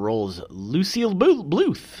known for her role as Lucille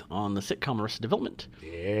Bluth on the sitcom Arrested Development.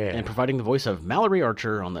 Yeah. And providing the voice of Mallory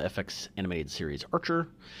Archer on the FX animated series Archer.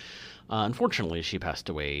 Unfortunately, she passed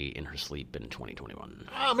away in her sleep in 2021.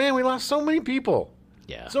 Oh, man, we lost so many people.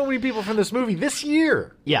 Yeah. So many people from this movie this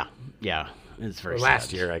year. Yeah. It's very sad.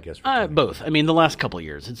 Last year, I guess. Both. I mean, the last couple of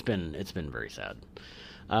years, it's been very sad.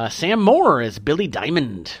 Sam Moore as Billy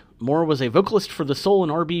Diamond. Moore was a vocalist for the soul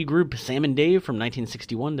and R&B group Sam and Dave from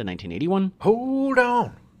 1961 to 1981. Hold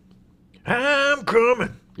on. I'm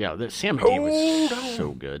coming. Yeah, Sam and Dave was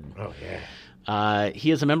so good. Oh, yeah.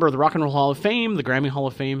 He is a member of the Rock and Roll Hall of Fame, the Grammy Hall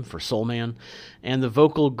of Fame for Soul Man, and the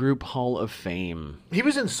Vocal Group Hall of Fame. He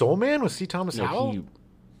was in Soul Man with C. Thomas Howell,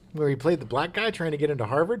 where he played the black guy trying to get into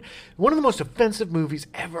Harvard. One of the most offensive movies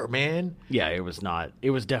ever, man. Yeah, it was not.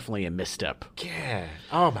 It was definitely a misstep. Yeah.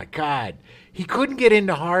 Oh, my God. He couldn't get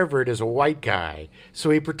into Harvard as a white guy, so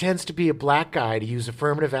he pretends to be a black guy to use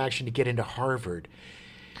affirmative action to get into Harvard.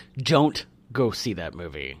 Don't go see that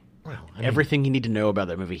movie. Well, I mean, Everything you need to know about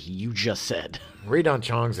that movie, you just said. Rae Dawn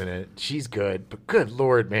Chong's in it. She's good, but good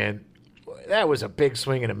Lord, man. That was a big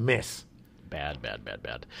swing and a miss.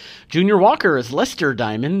 Bad. Junior Walker is Lester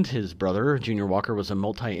Diamond, his brother. Junior Walker was a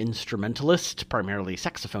multi-instrumentalist, primarily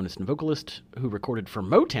saxophonist and vocalist, who recorded for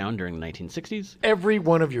Motown during the 1960s. Every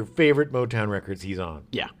one of your favorite Motown records he's on.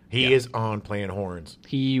 Yeah. He is on playing horns.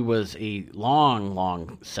 He was a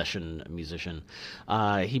long session musician.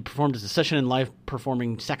 He performed as a session and live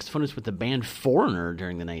performing saxophonist with the band Foreigner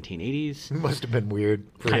during the 1980s. It must have been weird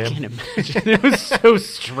for I him. can't imagine. It was so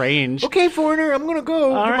strange. Okay, Foreigner, I'm going to go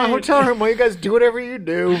to my right. hotel room while you guys do whatever you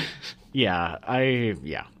do. Yeah.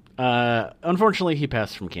 Unfortunately, he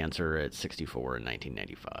passed from cancer at 64 in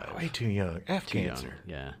 1995. Way too young. Cancer.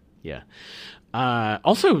 Yeah.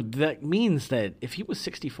 Also, that means that if he was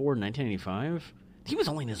 64 in 1985, he was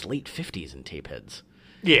only in his late 50s in Tapeheads.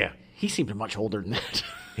 Yeah. He seemed much older than that.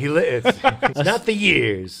 It's not the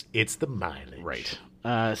years, it's the mileage. Right.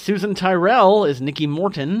 Susan Tyrrell is Nikki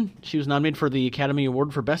Morton. She was nominated for the Academy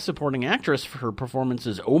Award for Best Supporting Actress for her performance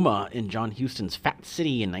as Oma in John Huston's Fat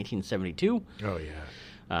City in 1972. Oh,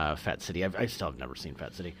 yeah. Fat City. I still have never seen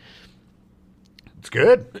Fat City. It's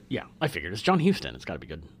good. Yeah, I figured. It's John Huston. It's got to be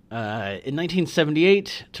good. In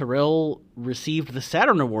 1978, Tyrrell received the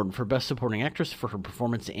Saturn Award for Best Supporting Actress for her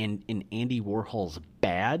performance in Andy Warhol's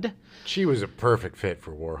Bad. She was a perfect fit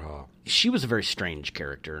for Warhol. She was a very strange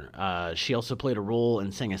character. She also played a role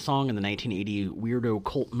and sang a song in the 1980 weirdo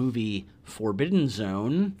cult movie Forbidden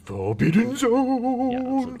Zone. Forbidden Zone.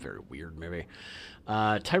 Yeah, that's a very weird movie.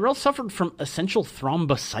 Tyrrell suffered from essential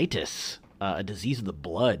thrombocytis, a disease of the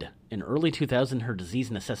blood. In early 2000, her disease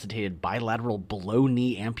necessitated bilateral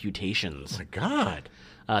below-knee amputations. Oh, my God.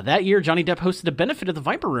 That year, Johnny Depp hosted a benefit at the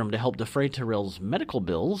Viper Room to help defray Tyrrell's medical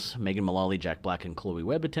bills. Megan Mullally, Jack Black, and Chloe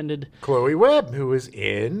Webb attended. Chloe Webb, who was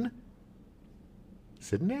in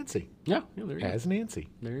Sid and Nancy. Yeah, there you go. As Nancy.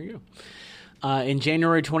 There you go. In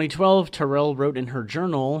January 2012, Tyrrell wrote in her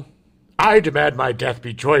journal, I demand my death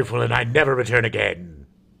be joyful and I never return again.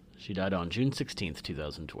 She died on June 16th,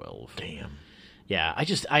 2012. Damn. Yeah,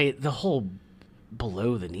 the whole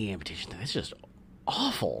below the knee amputation thing, it's just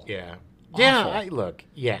awful. Yeah. Yeah, look,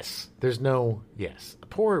 yes. There's no, yes. A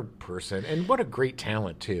poor person, and what a great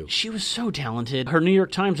talent, too. She was so talented. Her New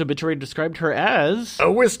York Times obituary described her as...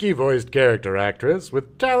 a whiskey-voiced character actress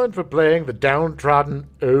with talent for playing the downtrodden,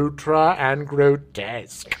 outre, and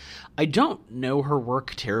grotesque. I don't know her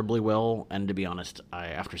work terribly well, and to be honest,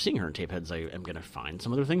 after seeing her in Tapeheads, I am going to find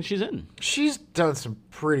some other things she's in. She's done some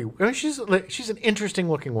pretty... she's an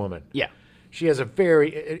interesting-looking woman. Yeah. She has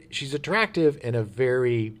she's attractive in a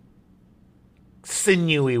very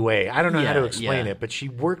sinewy way. I don't know how to explain it, but she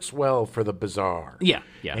works well for the bizarre. Yeah.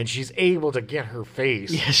 And she's able to get her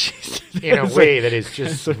face in a way that is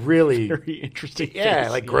just really... very interesting Yeah,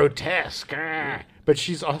 face. like grotesque. But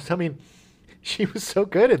she's also, she was so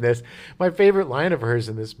good in this. My favorite line of hers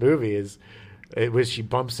in this movie she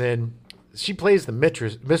bumps in... She plays the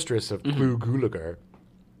mistress of Clu Gulager.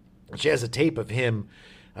 She has a tape of him...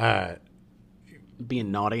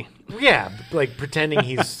 being naughty. Yeah, like pretending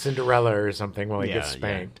he's Cinderella or something while he gets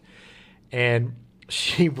spanked. Yeah. And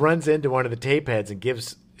she runs into one of the tape heads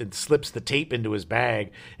and slips the tape into his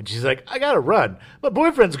bag. And she's like, I gotta run. My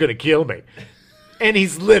boyfriend's gonna kill me. And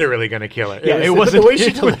he's literally gonna kill her. Yeah, it wasn't the way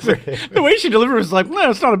she delivered it. The way she delivered was like,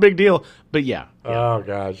 no, it's not a big deal. But yeah. Oh,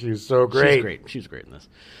 God, she was so great. She was great in this.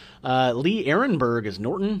 Lee Ehrenberg is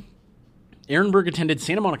Norton. Ehrenberg attended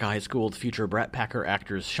Santa Monica High School with future Brat Packer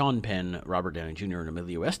actors Sean Penn, Robert Downey Jr., and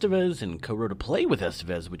Emilio Estevez, and co-wrote a play with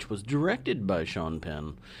Estevez, which was directed by Sean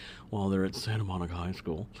Penn while they're at Santa Monica High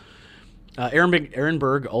School.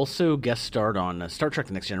 Ehrenberg also guest starred on Star Trek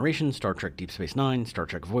The Next Generation, Star Trek Deep Space Nine, Star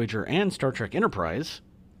Trek Voyager, and Star Trek Enterprise,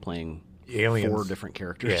 playing aliens. 4 different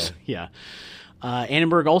characters. Yeah.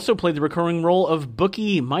 Ehrenberg also played the recurring role of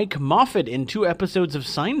Bookie Mike Moffat in 2 episodes of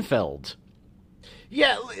Seinfeld.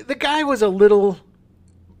 Yeah, the guy was a little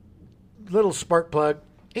spark plug.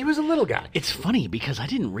 He was a little guy. It's funny because I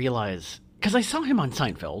didn't realize... Because I saw him on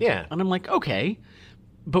Seinfeld. Yeah. And I'm like, okay.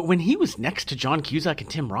 But when he was next to John Cusack and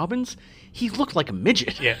Tim Robbins, he looked like a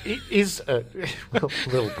midget. Yeah, he's a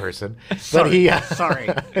little person. Sorry. But sorry.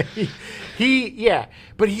 But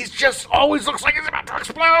he just always looks like he's about to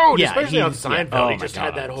explode. Yeah, especially on Seinfeld. Oh he just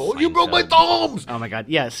had that whole, Seinfeld. you broke my thumbs. Oh, my God.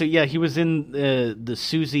 Yeah, so he was in the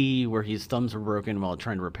Susie where his thumbs were broken while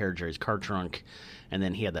trying to repair Jerry's car trunk. And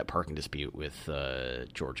then he had that parking dispute with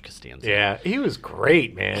George Costanza. Yeah, he was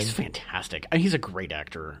great, man. He's fantastic. He's a great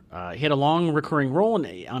actor. He had a long recurring role on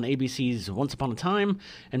ABC's Once Upon a Time,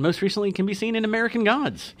 and most recently can be seen in American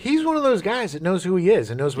Gods. He's one of those guys that knows who he is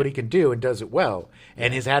and knows what he can do and does it well,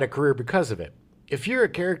 and has had a career because of it. If you're a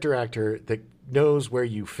character actor that knows where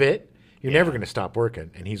you fit, you're never going to stop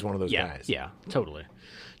working, and he's one of those guys. Yeah, totally.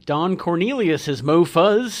 Don Cornelius is Mo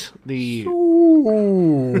Fuzz, the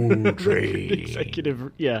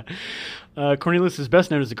executive. Yeah, Cornelius is best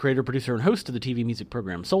known as the creator, producer, and host of the TV music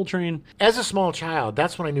program Soul Train. As a small child,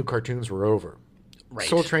 that's when I knew cartoons were over. Right.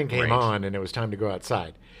 Soul Train came on, and it was time to go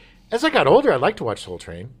outside. As I got older, I liked to watch Soul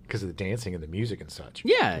Train because of the dancing and the music and such.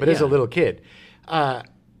 Yeah, but as a little kid,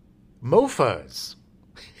 Mo Fuzz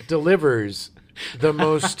delivers the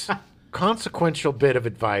most consequential bit of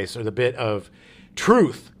advice or the bit of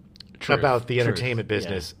truth about the entertainment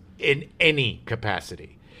business in any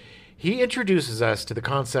capacity. He introduces us to the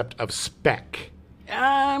concept of spec.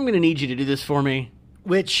 I'm going to need you to do this for me.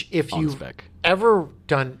 Which, if you've ever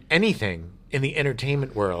done anything in the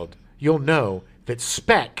entertainment world, you'll know that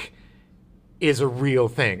spec is a real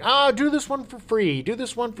thing. Do this one for free. Do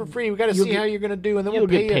this one for free. We got to see how you're going to do, and then we'll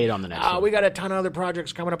pay get paid on the next one. We got a ton of other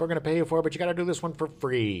projects coming up we're going to pay you for, but you got to do this one for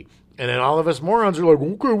free. And then all of us morons are like,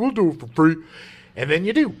 okay, we'll do it for free. And then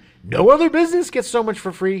you do. No other business gets so much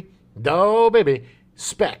for free. No, baby.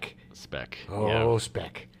 Spec. Oh,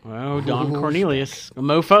 spec. Oh, Don Cornelius. Spec.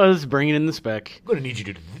 Mo Fuzz bringing in the spec. I'm going to need you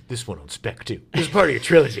to do this one on spec, too. This is part of your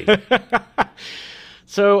trilogy.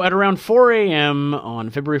 So at around 4 a.m. on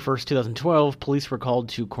February 1st, 2012, police were called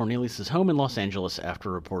to Cornelius' home in Los Angeles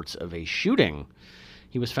after reports of a shooting.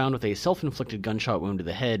 He was found with a self-inflicted gunshot wound to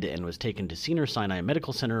the head and was taken to Cedars-Sinai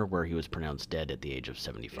Medical Center, where he was pronounced dead at the age of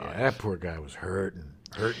 75. Yeah, that poor guy was hurting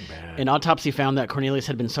bad. An autopsy found that Cornelius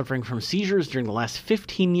had been suffering from seizures during the last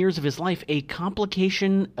 15 years of his life, a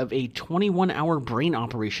complication of a 21-hour brain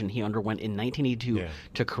operation he underwent in 1982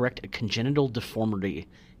 to correct a congenital deformity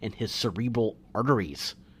in his cerebral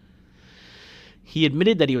arteries. He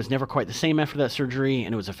admitted that he was never quite the same after that surgery,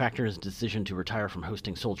 and it was a factor in his decision to retire from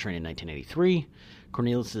hosting Soul Train in 1983.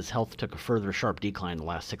 Cornelius' health took a further sharp decline in the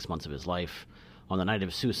last 6 months of his life. On the night of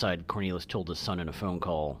his suicide, Cornelius told his son in a phone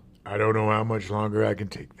call, I don't know how much longer I can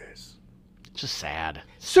take this. It's just sad.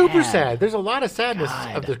 Super sad. There's a lot of sadness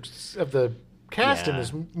of the cast in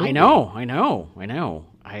this movie. I know.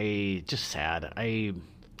 Just sad.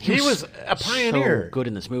 He was a pioneer. So good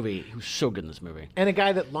in this movie. He was so good in this movie. And a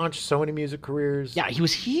guy that launched so many music careers. Yeah, he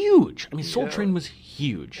was huge. I mean, Soul Train was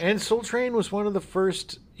huge. And Soul Train was one of the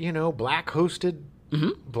first, black-hosted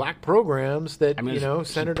black programs that,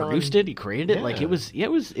 centered on... He produced it. He created it. Like, it was...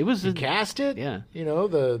 He cast it. Yeah.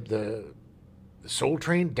 The Soul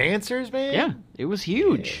Train dancers, man. Yeah, it was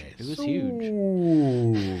huge. Yeah, it was huge.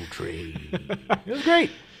 Soul Train. It was great.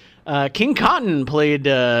 King Cotton played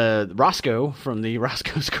Roscoe from the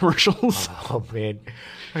Roscoe's commercials. Oh, man.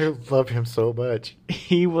 I love him so much.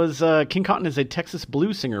 He was... King Cotton is a Texas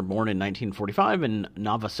blues singer born in 1945 in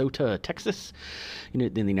Navasota, Texas,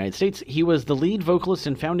 in the United States. He was the lead vocalist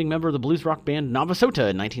and founding member of the blues rock band Navasota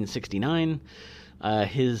in 1969.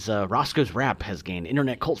 His Roscoe's rap has gained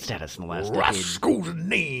internet cult status in the last decade. Roscoe's a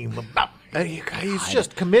name. He's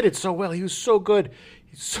just committed so well. He was so good.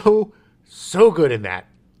 He's so good in that.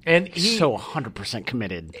 And he's so 100%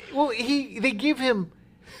 committed. Well, they give him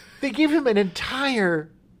an entire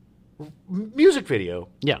music video.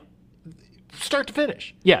 Yeah. Start to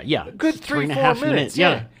finish. Yeah. Good 3-4 minutes.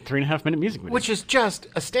 Yeah. 3.5 minute music video. Which is just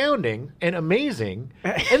astounding and amazing.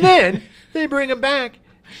 And then they bring him back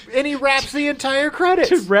and he raps the entire credits.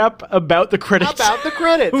 To rap about the credits.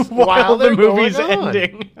 While the movie's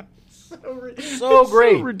ending. So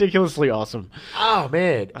great. So ridiculously awesome. Oh,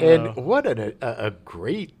 man. And what a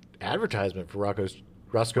great advertisement for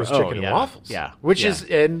Roscoe's Chicken and Waffles. Yeah. Which is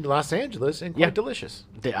in Los Angeles and quite delicious.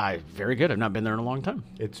 Very good. I've not been there in a long time.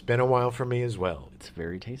 It's been a while for me as well. It's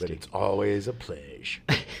very tasty. But it's always a pleasure.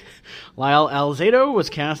 Lyle Alzado was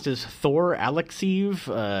cast as Thor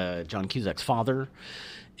Alexiev, John Cusack's father.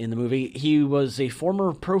 In the movie, he was a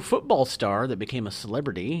former pro football star that became a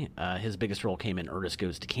celebrity. His biggest role came in Ernest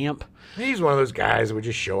Goes to Camp. He's one of those guys that would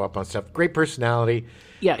just show up on stuff. Great personality.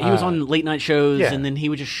 Yeah, he was on late night shows, and then he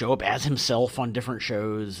would just show up as himself on different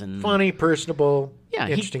shows. And funny, personable,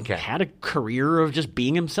 interesting he cat. Had a career of just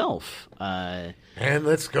being himself. And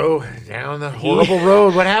let's go down the horrible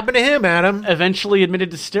road. What happened to him, Adam? Eventually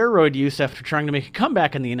admitted to steroid use after trying to make a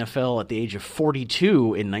comeback in the NFL at the age of 42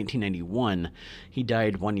 in 1991. He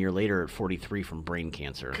died 1 year later at 43 from brain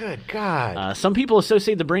cancer. Good God. Some people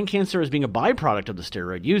associate the brain cancer as being a byproduct of the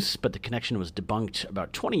steroid use, but the connection was debunked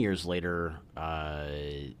about 20 years later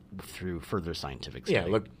through further scientific study.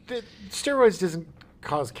 Yeah, look, steroids doesn't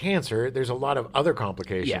cause cancer. There's a lot of other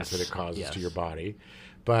complications that it causes to your body.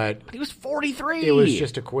 But he was 43. It was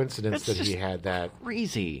just a coincidence that he had that.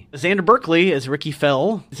 Crazy. Xander Berkeley as Ricky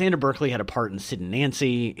Fell. Xander Berkeley had a part in Sid and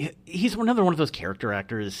Nancy. He's another one of those character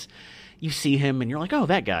actors. You see him and you're like, oh,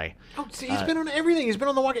 that guy. Oh, see, he's been on everything. He's been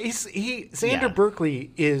on The Walking. Xander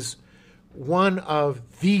Berkeley is one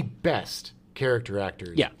of the best character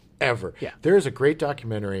actors ever. Yeah. There is a great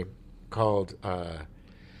documentary called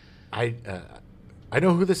I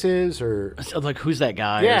Know Who This Is, or like Who's That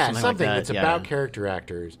Guy? Yeah, or something like that's about character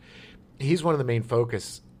actors. He's one of the main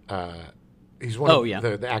focus. He's one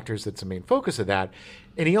of the actors that's the main focus of that.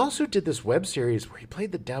 And he also did this web series where he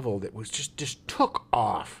played the devil that was just took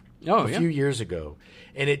off a few years ago,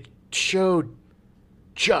 and it showed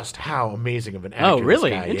just how amazing of an actor. Oh,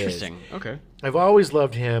 really? This guy Interesting. Is. Okay. I've always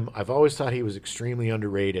loved him. I've always thought he was extremely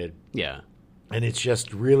underrated. Yeah. And it's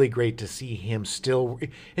just really great to see him still.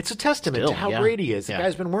 It's a testament to how great he is. The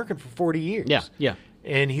guy's been working for 40 years. Yeah.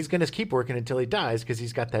 And he's going to keep working until he dies because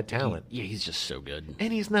he's got that talent. He's just so good.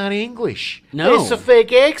 And he's not English. No. It's a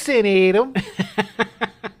fake accent, Adam.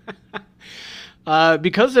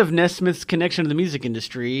 Because of Nesmith's connection to the music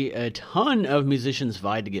industry, a ton of musicians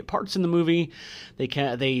vied to get parts in the movie.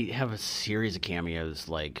 They have a series of cameos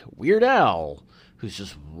like Weird Al, who's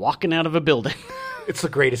just walking out of a building. It's the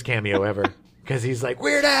greatest cameo ever. Because he's like,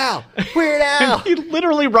 Weird Al! Weird Al! He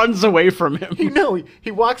literally runs away from him.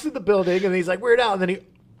 He walks in the building and he's like, Weird Al! And then he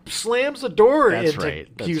slams the door That's into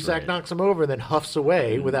right. Cusack, knocks him over, and then huffs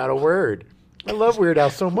away without a word. I love Weird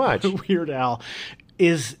Al so much. Weird Al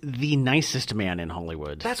is the nicest man in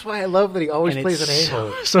Hollywood. That's why I love that he always plays an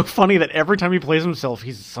a-hole. So funny that every time he plays himself,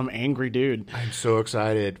 he's some angry dude. I'm so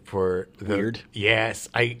excited for the... Weird. Yes.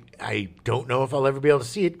 I don't know if I'll ever be able to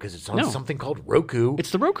see it because it's on something called Roku. It's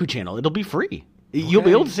the Roku channel. It'll be free. Okay. You'll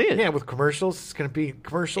be able to see it. Yeah, with commercials. It's going to be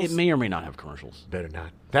commercials. It may or may not have commercials. Better not.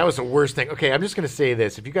 That was the worst thing. Okay, I'm just going to say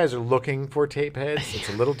this. If you guys are looking for Tapeheads, it's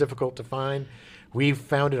a little difficult to find. We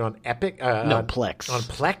found it on Epic. Plex. On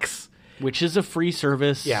Plex. Which is a free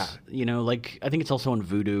service. Yeah. I think it's also on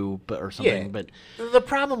Vudu or something. Yeah. But the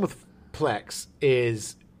problem with Plex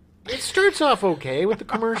is it starts off okay with the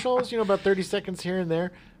commercials, about 30 seconds here and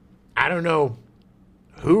there. I don't know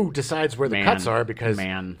who decides where the cuts are because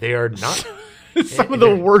they are not... Some of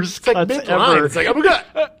the worst cuts ever. It's like, oh my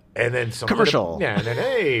God. And then some commercial. And then,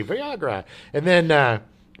 hey, Viagra. And then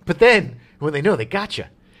But then when they know they got you,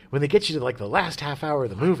 when they get you to like the last half hour of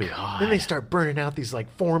the movie, then they start burning out these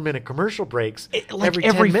like 4-minute commercial breaks every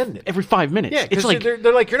 10 minutes. Every 5 minutes. Yeah, because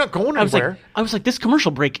they're like, you're not going anywhere. I was like, this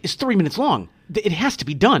commercial break is 3 minutes long. It has to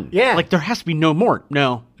be done. Yeah. Like, there has to be no more.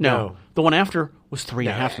 No. The one after was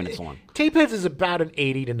 3.5 minutes long. Tapeheads is about an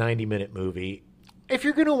 80 to 90 minute movie. If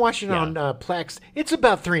you're going to watch it on Plex, it's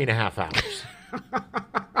about 3.5 hours.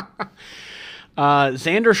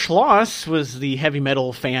 Xander Schloss was the heavy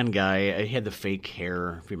metal fan guy. He had the fake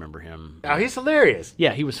hair, if you remember him. Oh, he's hilarious.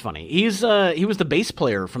 Yeah, he was funny. He was the bass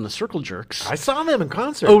player from the Circle Jerks. I saw them in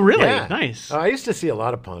concert. Oh, really? Yeah. Nice. I used to see a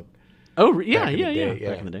lot of punk. Oh, yeah.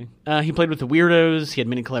 Back in the day. He played with the Weirdos. He had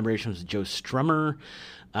many collaborations with Joe Strummer.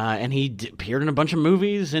 And he appeared in a bunch of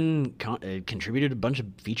movies and contributed a bunch of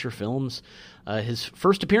feature films. His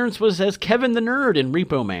first appearance was as Kevin the Nerd in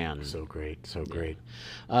Repo Man. So great.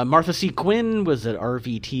 Martha C. Quinn was an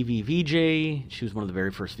RVTV VJ. She was one of the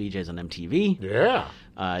very first VJs on MTV. Yeah.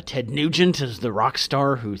 Ted Nugent is the rock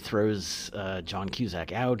star who throws John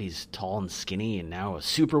Cusack out. He's tall and skinny and now a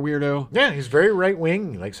super weirdo. Yeah, he's very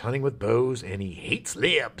right-wing. He likes hunting with bows, and he hates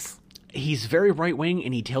lips. He's very right-wing,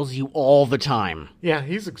 and he tells you all the time. Yeah,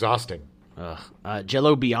 he's exhausting.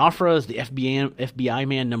 Jello Biafra is the FBI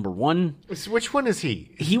man number 1. Which one is he?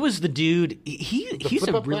 He was the dude. He's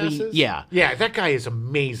a really glasses? Yeah. That guy is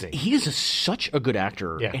amazing. He is such a good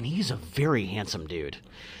actor, Yeah. and he's a very handsome dude.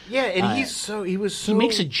 Yeah, and He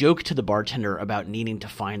makes a joke to the bartender about needing to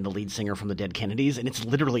find the lead singer from the Dead Kennedys, and it's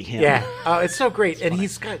literally him. Yeah, it's so great, and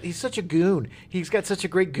he's such a goon. He's got such a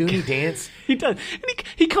great goony dance. He does, and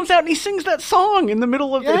he comes out and he sings that song in the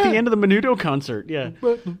middle of at the end of the Menudo concert. Yeah,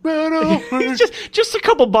 he's just a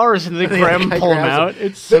couple bars, and they grab him, pull him out.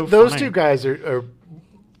 It's so those funny. two guys are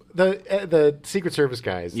the Secret Service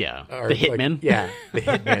guys. Yeah, are the hitmen. The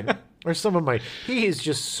hitmen. Or some of he is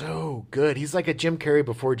just so good. He's like a Jim Carrey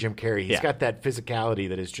before Jim Carrey. He's got that physicality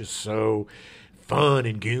that is just so fun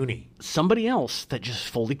and goony. Somebody else that just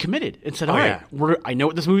fully committed and said, all right, I know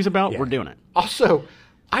what this movie's about. Yeah. We're doing it. Also,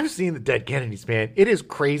 I've seen the Dead Kennedys, man. It is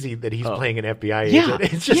crazy that he's playing an FBI agent.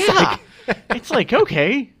 It's just like... it's like,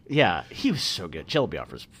 okay. Yeah, he was so good. Jello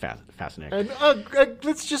Biafra's fascinating. And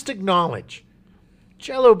let's just acknowledge...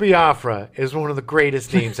 Jello Biafra is one of the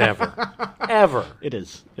greatest names ever. Ever. It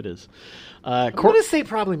is. I'm going to say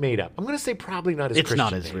probably made up. I'm going to say probably not his It's Christian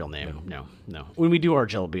not his real name. No. When we do our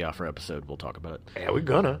Jello Biafra episode, we'll talk about it. Yeah, we're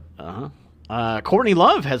gonna. Courtney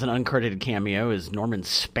Love has an uncredited cameo as Norman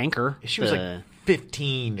Spanker. She was like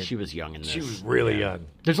 15. She was young in this. She was really young.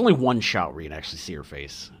 There's only one shot where you can actually see her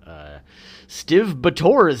face. Stiv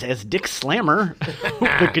Bators as Dick Slammer,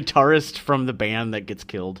 the guitarist from the band that gets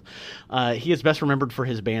killed. He is best remembered for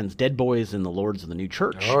his bands Dead Boys and the Lords of the New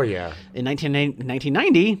Church. Oh, yeah. In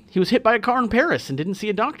 1990, he was hit by a car in Paris and didn't see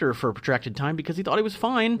a doctor for a protracted time because he thought he was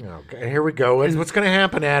fine. Okay, here we go. What's going to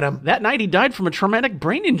happen, Adam? That night, he died from a traumatic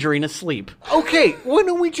brain injury in his sleep. Okay, why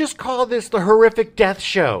don't we just call this the horrific death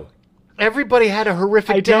show? Everybody had a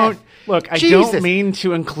horrific death. I don't mean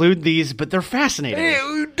to include these, but they're fascinating.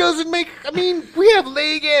 It doesn't make... I mean, we have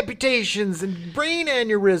leg amputations and brain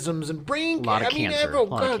aneurysms and brain... A lot of cancer.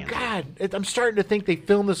 God, I'm starting to think they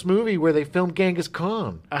filmed this movie where they filmed Genghis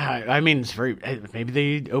Khan. I mean, it's very... Maybe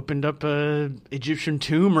they opened up a Egyptian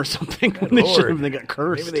tomb or something when they got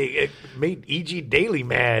cursed. Maybe they made E.G. Daily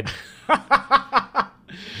mad.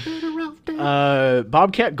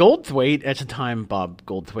 Bobcat Goldthwait, at the time Bob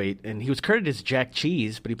Goldthwait, and he was credited as Jack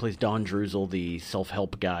Cheese, but he plays Don Druzel, the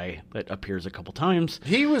self-help guy that appears a couple times.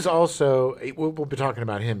 He was also, we'll be talking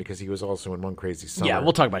about him because he was also in One Crazy Summer. Yeah,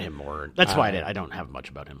 we'll talk about him more. That's why I don't have much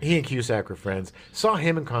about him. He and Cusack were friends. Saw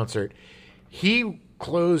him in concert. He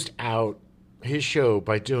closed out his show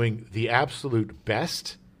by doing the absolute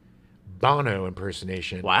best Bono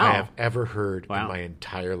impersonation I have ever heard in my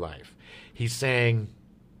entire life. He sang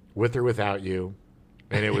With or Without You,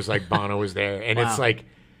 and it was like Bono was there. And it's like,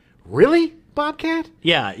 really, Bobcat?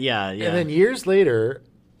 Yeah. And then years later,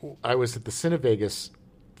 I was at the Cine Vegas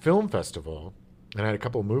Film Festival, and I had a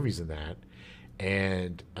couple of movies in that.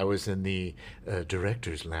 And I was in the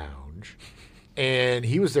director's lounge, and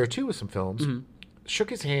he was there too with some films. Mm-hmm. Shook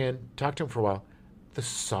his hand, talked to him for a while. The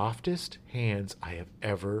softest hands I have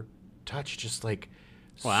ever touched, just like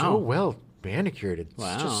so well manicured. It's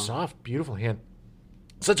such a soft, beautiful hand.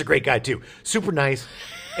 Such a great guy too. Super nice.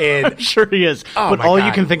 And I'm sure he is. But all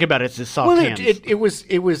you can think about is his soft hands.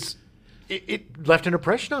 It left an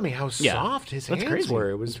impression on me how soft his hands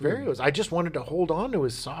were. It was I just wanted to hold on to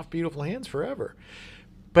his soft, beautiful hands forever.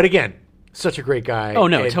 But again, such a great guy. Oh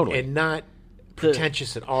no, totally. And not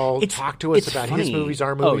pretentious at all. Talk to us about his movies,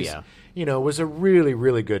 our movies. Oh, yeah. You know, was a really,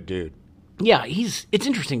 really good dude. Yeah, it's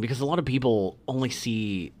interesting because a lot of people only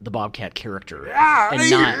see the Bobcat character and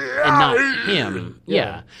not him.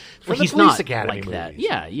 Yeah. From the he's Police not Academy like that. movies.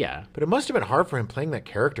 Yeah. But it must have been hard for him playing that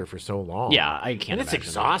character for so long. Yeah, I can't And it's imagine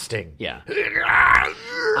exhausting. that. Yeah. It's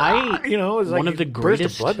like one of the burst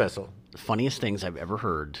greatest a blood vessel. funniest things I've ever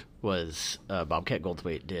heard was Bobcat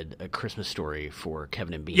Goldthwait did a Christmas story for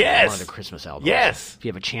Kevin and Bean. Yes! One of the Christmas albums. Yes! If you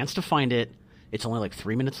have a chance to find it, it's only like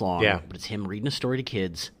 3 minutes long, Yeah. but it's him reading a story to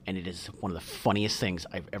kids, and it is one of the funniest things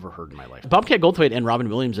I've ever heard in my life. Bobcat Goldthwait and Robin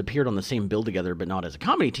Williams appeared on the same bill together, but not as a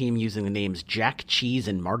comedy team, using the names Jack Cheese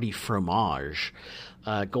and Marty Fromage.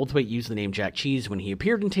 Goldthwait used the name Jack Cheese when he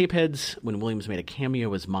appeared in Tapeheads. When Williams made a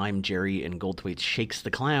cameo as Mime Jerry in Goldthwait's Shakes the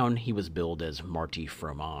Clown, he was billed as Marty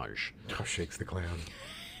Fromage. Oh, Shakes the Clown.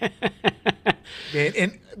 Man,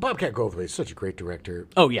 and Bobcat Goldthwait is such a great director.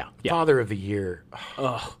 Oh, yeah. Father of the Year.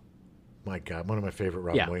 Oh, my God. One of my favorite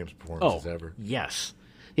Robin Williams performances ever. Yes.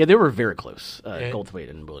 Yeah, they were very close. Goldthwait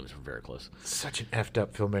and Williams were very close. Such an effed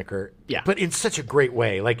up filmmaker. Yeah. But in such a great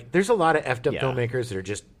way. Like, there's a lot of effed up filmmakers that are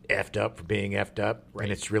just effed up for being effed up,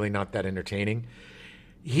 and it's really not that entertaining.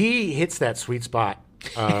 He hits that sweet spot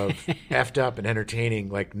of effed up and entertaining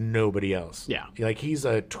like nobody else. Yeah. Like, he's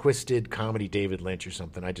a twisted comedy David Lynch or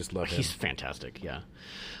something. I just love him. He's fantastic, yeah.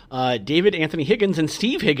 David Anthony Higgins and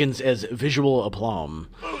Steve Higgins as visual aplomb.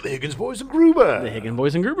 Oh, the Higgins Boys and Gruber. The Higgins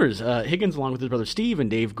Boys and Grubers. Higgins, along with his brother Steve and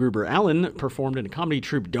Dave Gruber Allen, performed in a comedy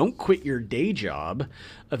troupe Don't Quit Your Day Job.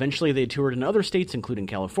 Eventually, they toured in other states, including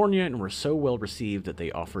California, and were so well received that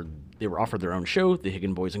they were offered their own show, The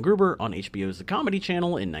Higgins Boys and Gruber, on HBO's The Comedy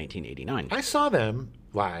Channel in 1989. I saw them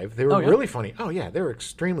live. They were really funny. Oh, yeah, they were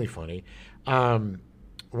extremely funny. One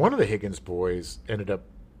of the Higgins boys ended up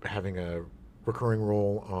having a recurring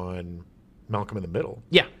role on Malcolm in the Middle.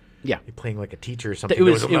 Yeah. Playing like a teacher or something. It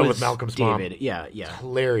was with Malcolm's David. mom. Yeah.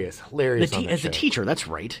 Hilarious As a teacher, that's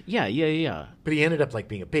right. Yeah. But he ended up like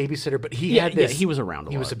being a babysitter. But he had this. Yeah, he was around a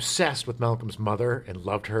lot. He was obsessed with Malcolm's mother and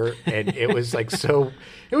loved her, and it was like so.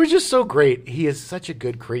 It was just so great. He is such a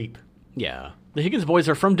good creep. Yeah, the Higgins boys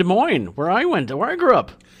are from Des Moines, where I grew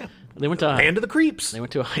up. They went to Land of the Creeps. They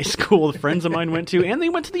went to a high school friends of mine went to, and they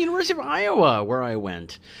went to the University of Iowa, where I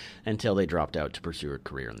went, until they dropped out to pursue a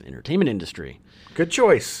career in the entertainment industry. Good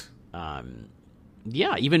choice.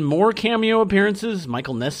 Yeah, even more cameo appearances.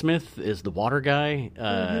 Michael Nesmith is the water guy.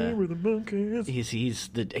 The monkeys.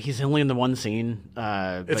 He's only in the one scene.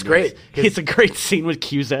 It's great. It's a great scene with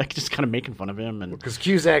Cusack just kind of making fun of him, and because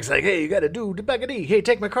Cusack's like, "Hey, you got to do the back of D. Hey,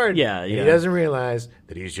 take my card." Yeah. And he doesn't realize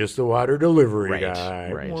that he's just the water delivery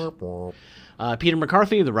guy. Right. Womp, womp. Peter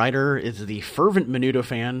McCarthy, the writer, is the fervent Menudo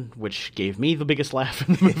fan, which gave me the biggest laugh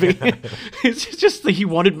in the movie. It's just that he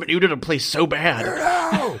wanted Menudo to play so bad.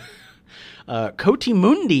 No! Koti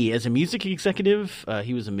Mundi as a music executive.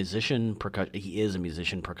 He is a musician,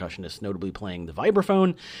 percussionist, notably playing the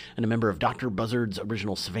vibraphone, and a member of Dr. Buzzard's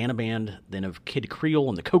original Savannah band, then of Kid Creole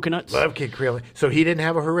and the Coconuts. Love Kid Creole. So he didn't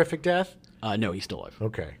have a horrific death? No, he's still alive.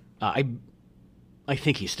 Okay. I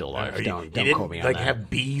think he's still alive. Don't quote me on like that. have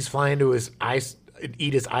bees fly into his eyes,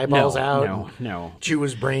 eat his eyeballs out. No. Chew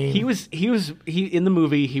his brain. He in the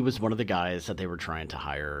movie. He was one of the guys that they were trying to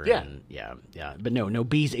hire. Yeah. And yeah. But no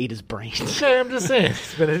bees ate his brains. Okay, I'm just saying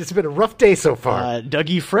it's been a rough day so far.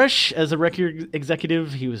 Dougie Fresh as a record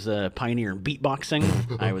executive. He was a pioneer in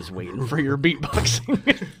beatboxing. I was waiting for your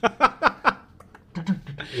beatboxing.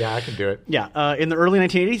 Yeah, I can do it. Yeah, in the early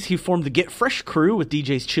 1980s, he formed the Get Fresh crew with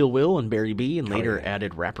DJs Chill Will and Barry B, and later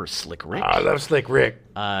added rapper Slick Rick. I love Slick Rick.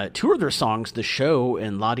 Two of their songs, The Show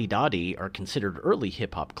and Lottie Dottie, are considered early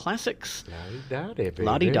hip-hop classics. Lottie Dottie, baby.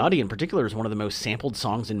 Lottie Dottie, in particular, is one of the most sampled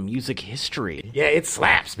songs in music history. Yeah, it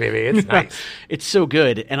slaps, baby. It's nice. It's so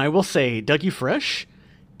good. And I will say, Dougie Fresh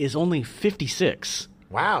is only 56.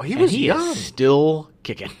 Wow, he was young. Is still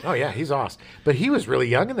kicking. Oh, yeah, he's awesome. But he was really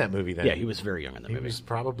young in that movie then. Yeah, he was very young in that movie. He was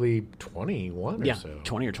probably 21 or so.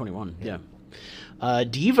 20 or 21, yeah.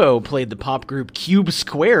 Devo played the pop group Cube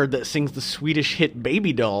Squared that sings the Swedish hit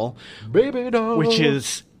Baby Doll. Baby Doll. Which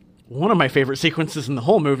is one of my favorite sequences in the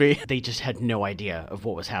whole movie. They just had no idea of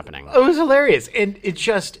what was happening. It was hilarious. And it's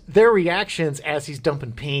just their reactions as he's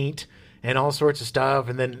dumping paint and all sorts of stuff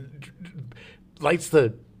and then lights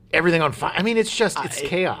everything on fire. I mean, it's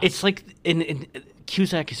chaos. It's like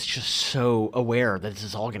Cusack is just so aware that this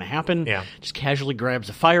is all going to happen. Yeah. Just casually grabs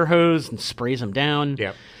a fire hose and sprays him down.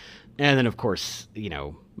 Yeah. And then, of course,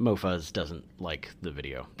 Mofuzz doesn't like the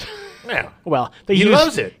video. Yeah. Well, he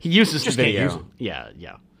loves it. He uses Just the can't video. use it.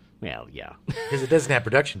 Yeah. Well, yeah. Because it doesn't have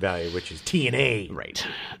production value, which is TNA.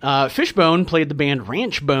 Right. Fishbone played the band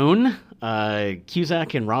Ranchbone.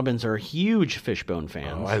 Cusack and Robbins are huge Fishbone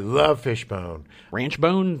fans. Oh, I love Fishbone.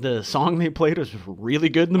 Ranchbone, the song they played was really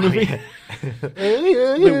good in the movie.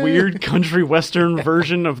 The weird country western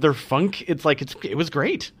version of their funk. It was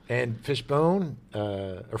great. And Fishbone,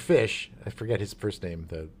 or Fish, I forget his first name,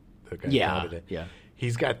 the guy who founded it. Yeah.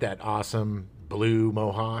 He's got that awesome blue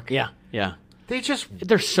mohawk. Yeah. They're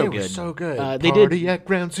so good. Were so good. They Party at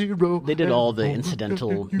Ground Zero. They did all the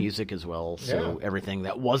incidental music as well. So everything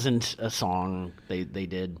that wasn't a song, they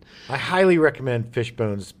did. I highly recommend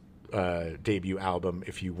Fishbone's debut album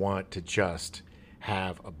if you want to just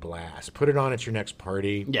have a blast. Put it on at your next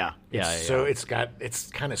party. So it's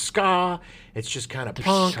kind of ska. It's just kind of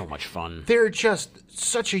punk. So much fun. They're just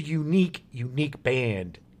such a unique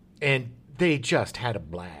band, and they just had a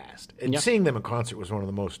blast. And seeing them in concert was one of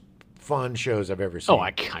the most fun shows I've ever seen. Oh,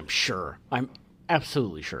 I'm sure. I'm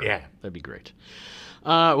absolutely sure. Yeah. That'd be great.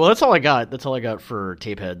 Well, that's all I got. That's all I got for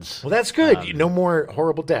Tapeheads. Well, that's good. No more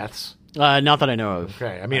horrible deaths. Not that I know of.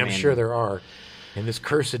 Okay. I mean, I'm sure there are in this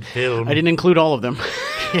cursed film. I didn't include all of them.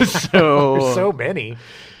 There's so many.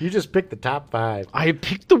 You just picked the top 5. I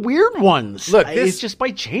picked the weird ones. Look, it's just by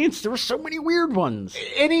chance. There were so many weird ones.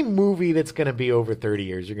 Any movie that's going to be over 30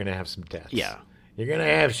 years, you're going to have some deaths. Yeah. You're going to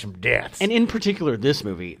have some deaths. And in particular, this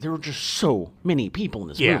movie, there were just so many people in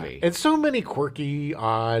this movie. And so many quirky,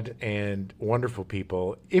 odd, and wonderful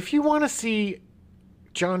people. If you want to see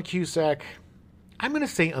John Cusack, I'm going to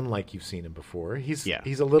say unlike you've seen him before. He's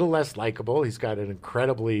a little less likable. He's got an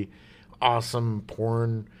incredibly awesome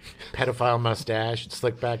porn pedophile mustache and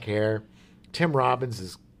slick back hair. Tim Robbins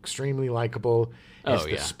is extremely likable as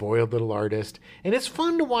the spoiled little artist. And it's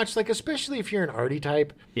fun to watch, like, especially if you're an arty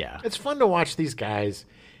type. Yeah. It's fun to watch these guys.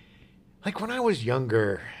 Like, when I was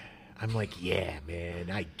younger, I'm like, yeah,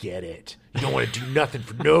 man, I get it. You don't want to do nothing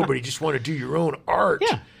for nobody. You just want to do your own art.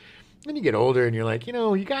 Yeah. Then you get older and you're like,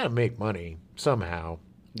 you got to make money somehow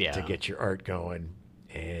to get your art going.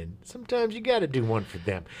 And sometimes you got to do one for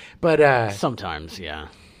them. But sometimes, yeah.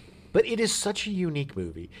 But it is such a unique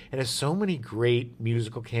movie. It has so many great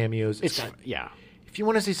musical cameos. If you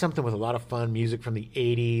want to see something with a lot of fun music from the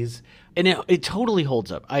 80s. And it totally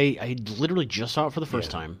holds up. I literally just saw it for the first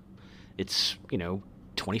time. It's,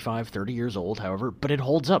 25, 30 years old, however, but it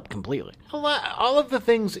holds up completely. All of the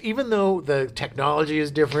things, even though the technology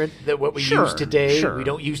is different than what we use today, we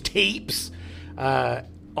don't use tapes.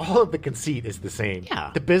 All of the conceit is the same.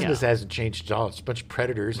 Yeah, the business hasn't changed at all. It's a bunch of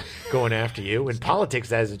predators going after you, and politics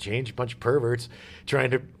hasn't changed. A bunch of perverts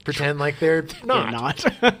trying to pretend like they're not.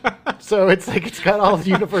 So it's like it's got all the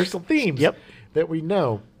universal themes that we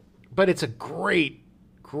know. But it's a great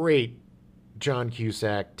John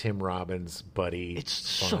Cusack, Tim Robbins buddy. It's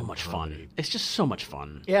so much fun. It's just so much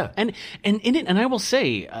fun. Yeah. And in it, and I will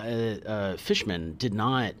say, Fishman did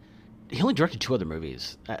not. He only directed 2 other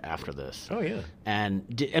movies after this. Oh, yeah. And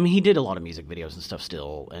he did a lot of music videos and stuff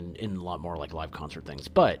still, and in a lot more like live concert things.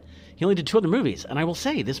 But he only did 2 other movies. And I will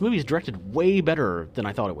say, this movie is directed way better than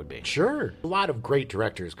I thought it would be. Sure. A lot of great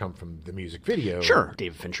directors come from the music video. Sure.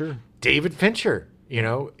 David Fincher.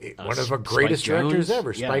 One of our greatest directors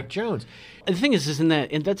ever, Spike Jonze. And the thing is at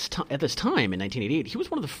this time in 1988, he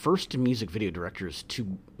was one of the first music video directors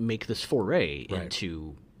to make this foray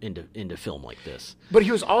into film like this. But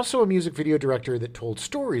he was also a music video director that told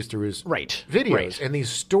stories through his videos. Right. And these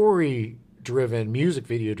story-driven music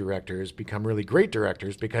video directors become really great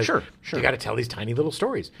directors because you got to tell these tiny little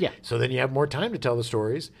stories. Yeah. So then you have more time to tell the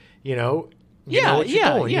stories. You know what you're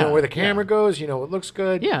doing. You know where the camera goes. You know what looks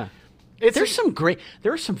good. Yeah. There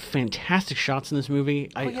are some fantastic shots in this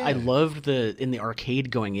movie. I loved in the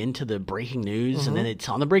arcade going into the breaking news, and then it's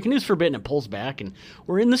on the breaking news for a bit, and it pulls back, and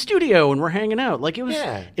we're in the studio and we're hanging out. Like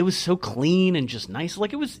it was so clean and just nice.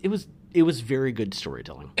 Like it was very good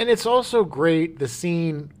storytelling. And it's also great the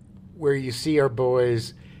scene where you see our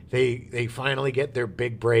boys. They finally get their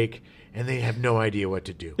big break. And they have no idea what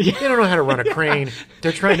to do. They don't know how to run a crane.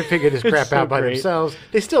 They're trying to figure this crap out by themselves.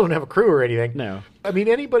 They still don't have a crew or anything. No. I mean,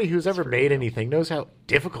 anybody who's ever made anything knows how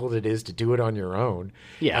difficult it is to do it on your own.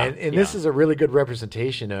 Yeah. And this is a really good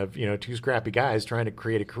representation of, 2 scrappy guys trying to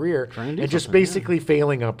create a career and just basically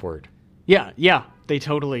failing upward. Yeah. They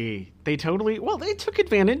totally well, they took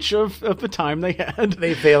advantage of the time they had.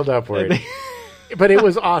 They failed upward. But it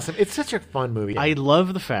was awesome. It's such a fun movie. I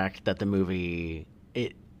love the fact that the movie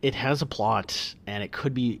it has a plot, and it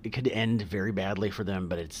could end very badly for them,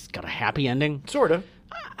 but it's got a happy ending. Sort of.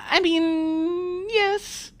 I mean,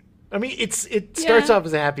 yes. I mean, it starts off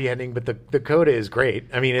as a happy ending, but the coda is great.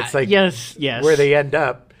 I mean, it's like yes, where they end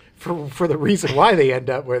up for the reason why they end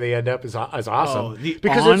up where they end up is awesome. Oh, the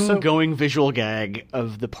because ongoing visual gag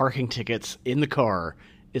of the parking tickets in the car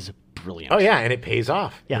is brilliant. Oh yeah, and it pays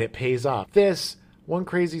off. Yeah. And it pays off. This One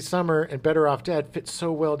Crazy Summer and Better Off Dead fit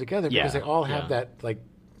so well together because they all have that like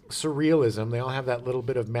surrealism. They all have that little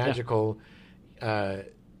bit of magical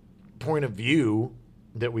point of view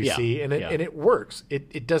that we see, and it works.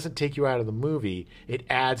 It doesn't take you out of the movie. It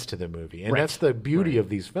adds to the movie, and that's the beauty of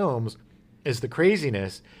these films. Is the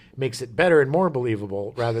craziness makes it better and more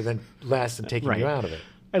believable rather than less and taking you out of it.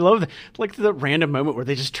 I love the random moment where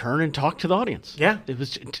they just turn and talk to the audience. Yeah, it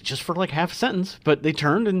was just for like half a sentence, but they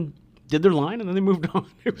turned and did their line and then they moved on.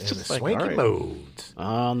 It was just the like swanky modes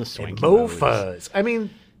on the swanky modes. Fuzz. I mean,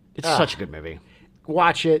 it's such a good movie.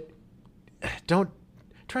 Watch it. Don't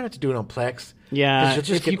try not to do it on Plex. Yeah, you'll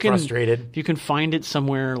just get frustrated. If you can find it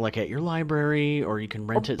somewhere, like at your library, or you can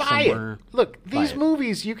rent it somewhere. Look, these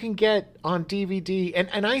movies you can get on DVD,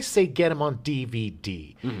 and I say get them on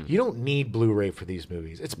DVD. Mm-hmm. You don't need Blu-ray for these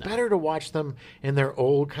movies. It's better to watch them in their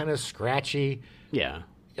old kind of scratchy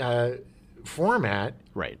format.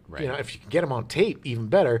 Right. You know, if you can get them on tape, even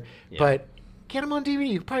better. Yeah. But get them on DVD.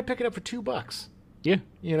 You can probably pick it up for $2. Yeah.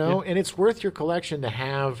 You know, and it's worth your collection to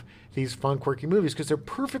have these fun, quirky movies because they're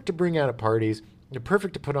perfect to bring out at parties. They're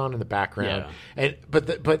perfect to put on in the background. Yeah. But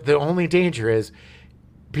the only danger is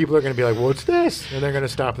people are going to be like, well, what's this? And they're going to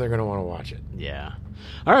stop and they're going to want to watch it. Yeah.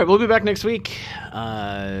 All right. We'll be back next week.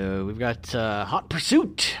 We've got Hot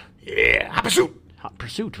Pursuit. Yeah. Hot Pursuit. Hot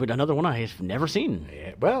Pursuit with another one I've never seen.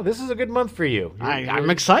 Yeah, well, this is a good month for you.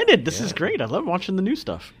 I'm excited. This is great. I love watching the new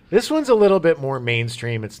stuff. This one's a little bit more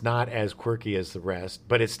mainstream. It's not as quirky as the rest,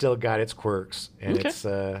 but it's still got its quirks, and it's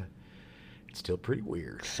still pretty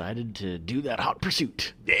weird. Excited to do that Hot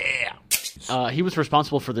Pursuit. Yeah. He was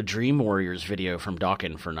responsible for the Dream Warriors video from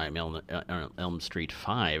Dawkins for Nightmare on Elm Street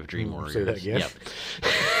 5. Dream Warriors. Say that again?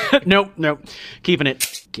 Yep. Nope. Keeping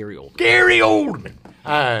it. Gary Oldman. Gary Oldman.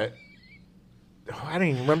 I don't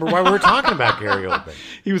even remember why we were talking about Gary Oldman.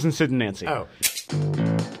 He was in Sid and Nancy. Oh.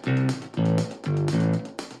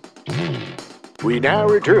 We now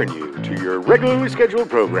return you to your regularly scheduled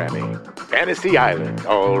programming. Fantasy Island,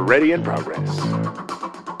 already in progress.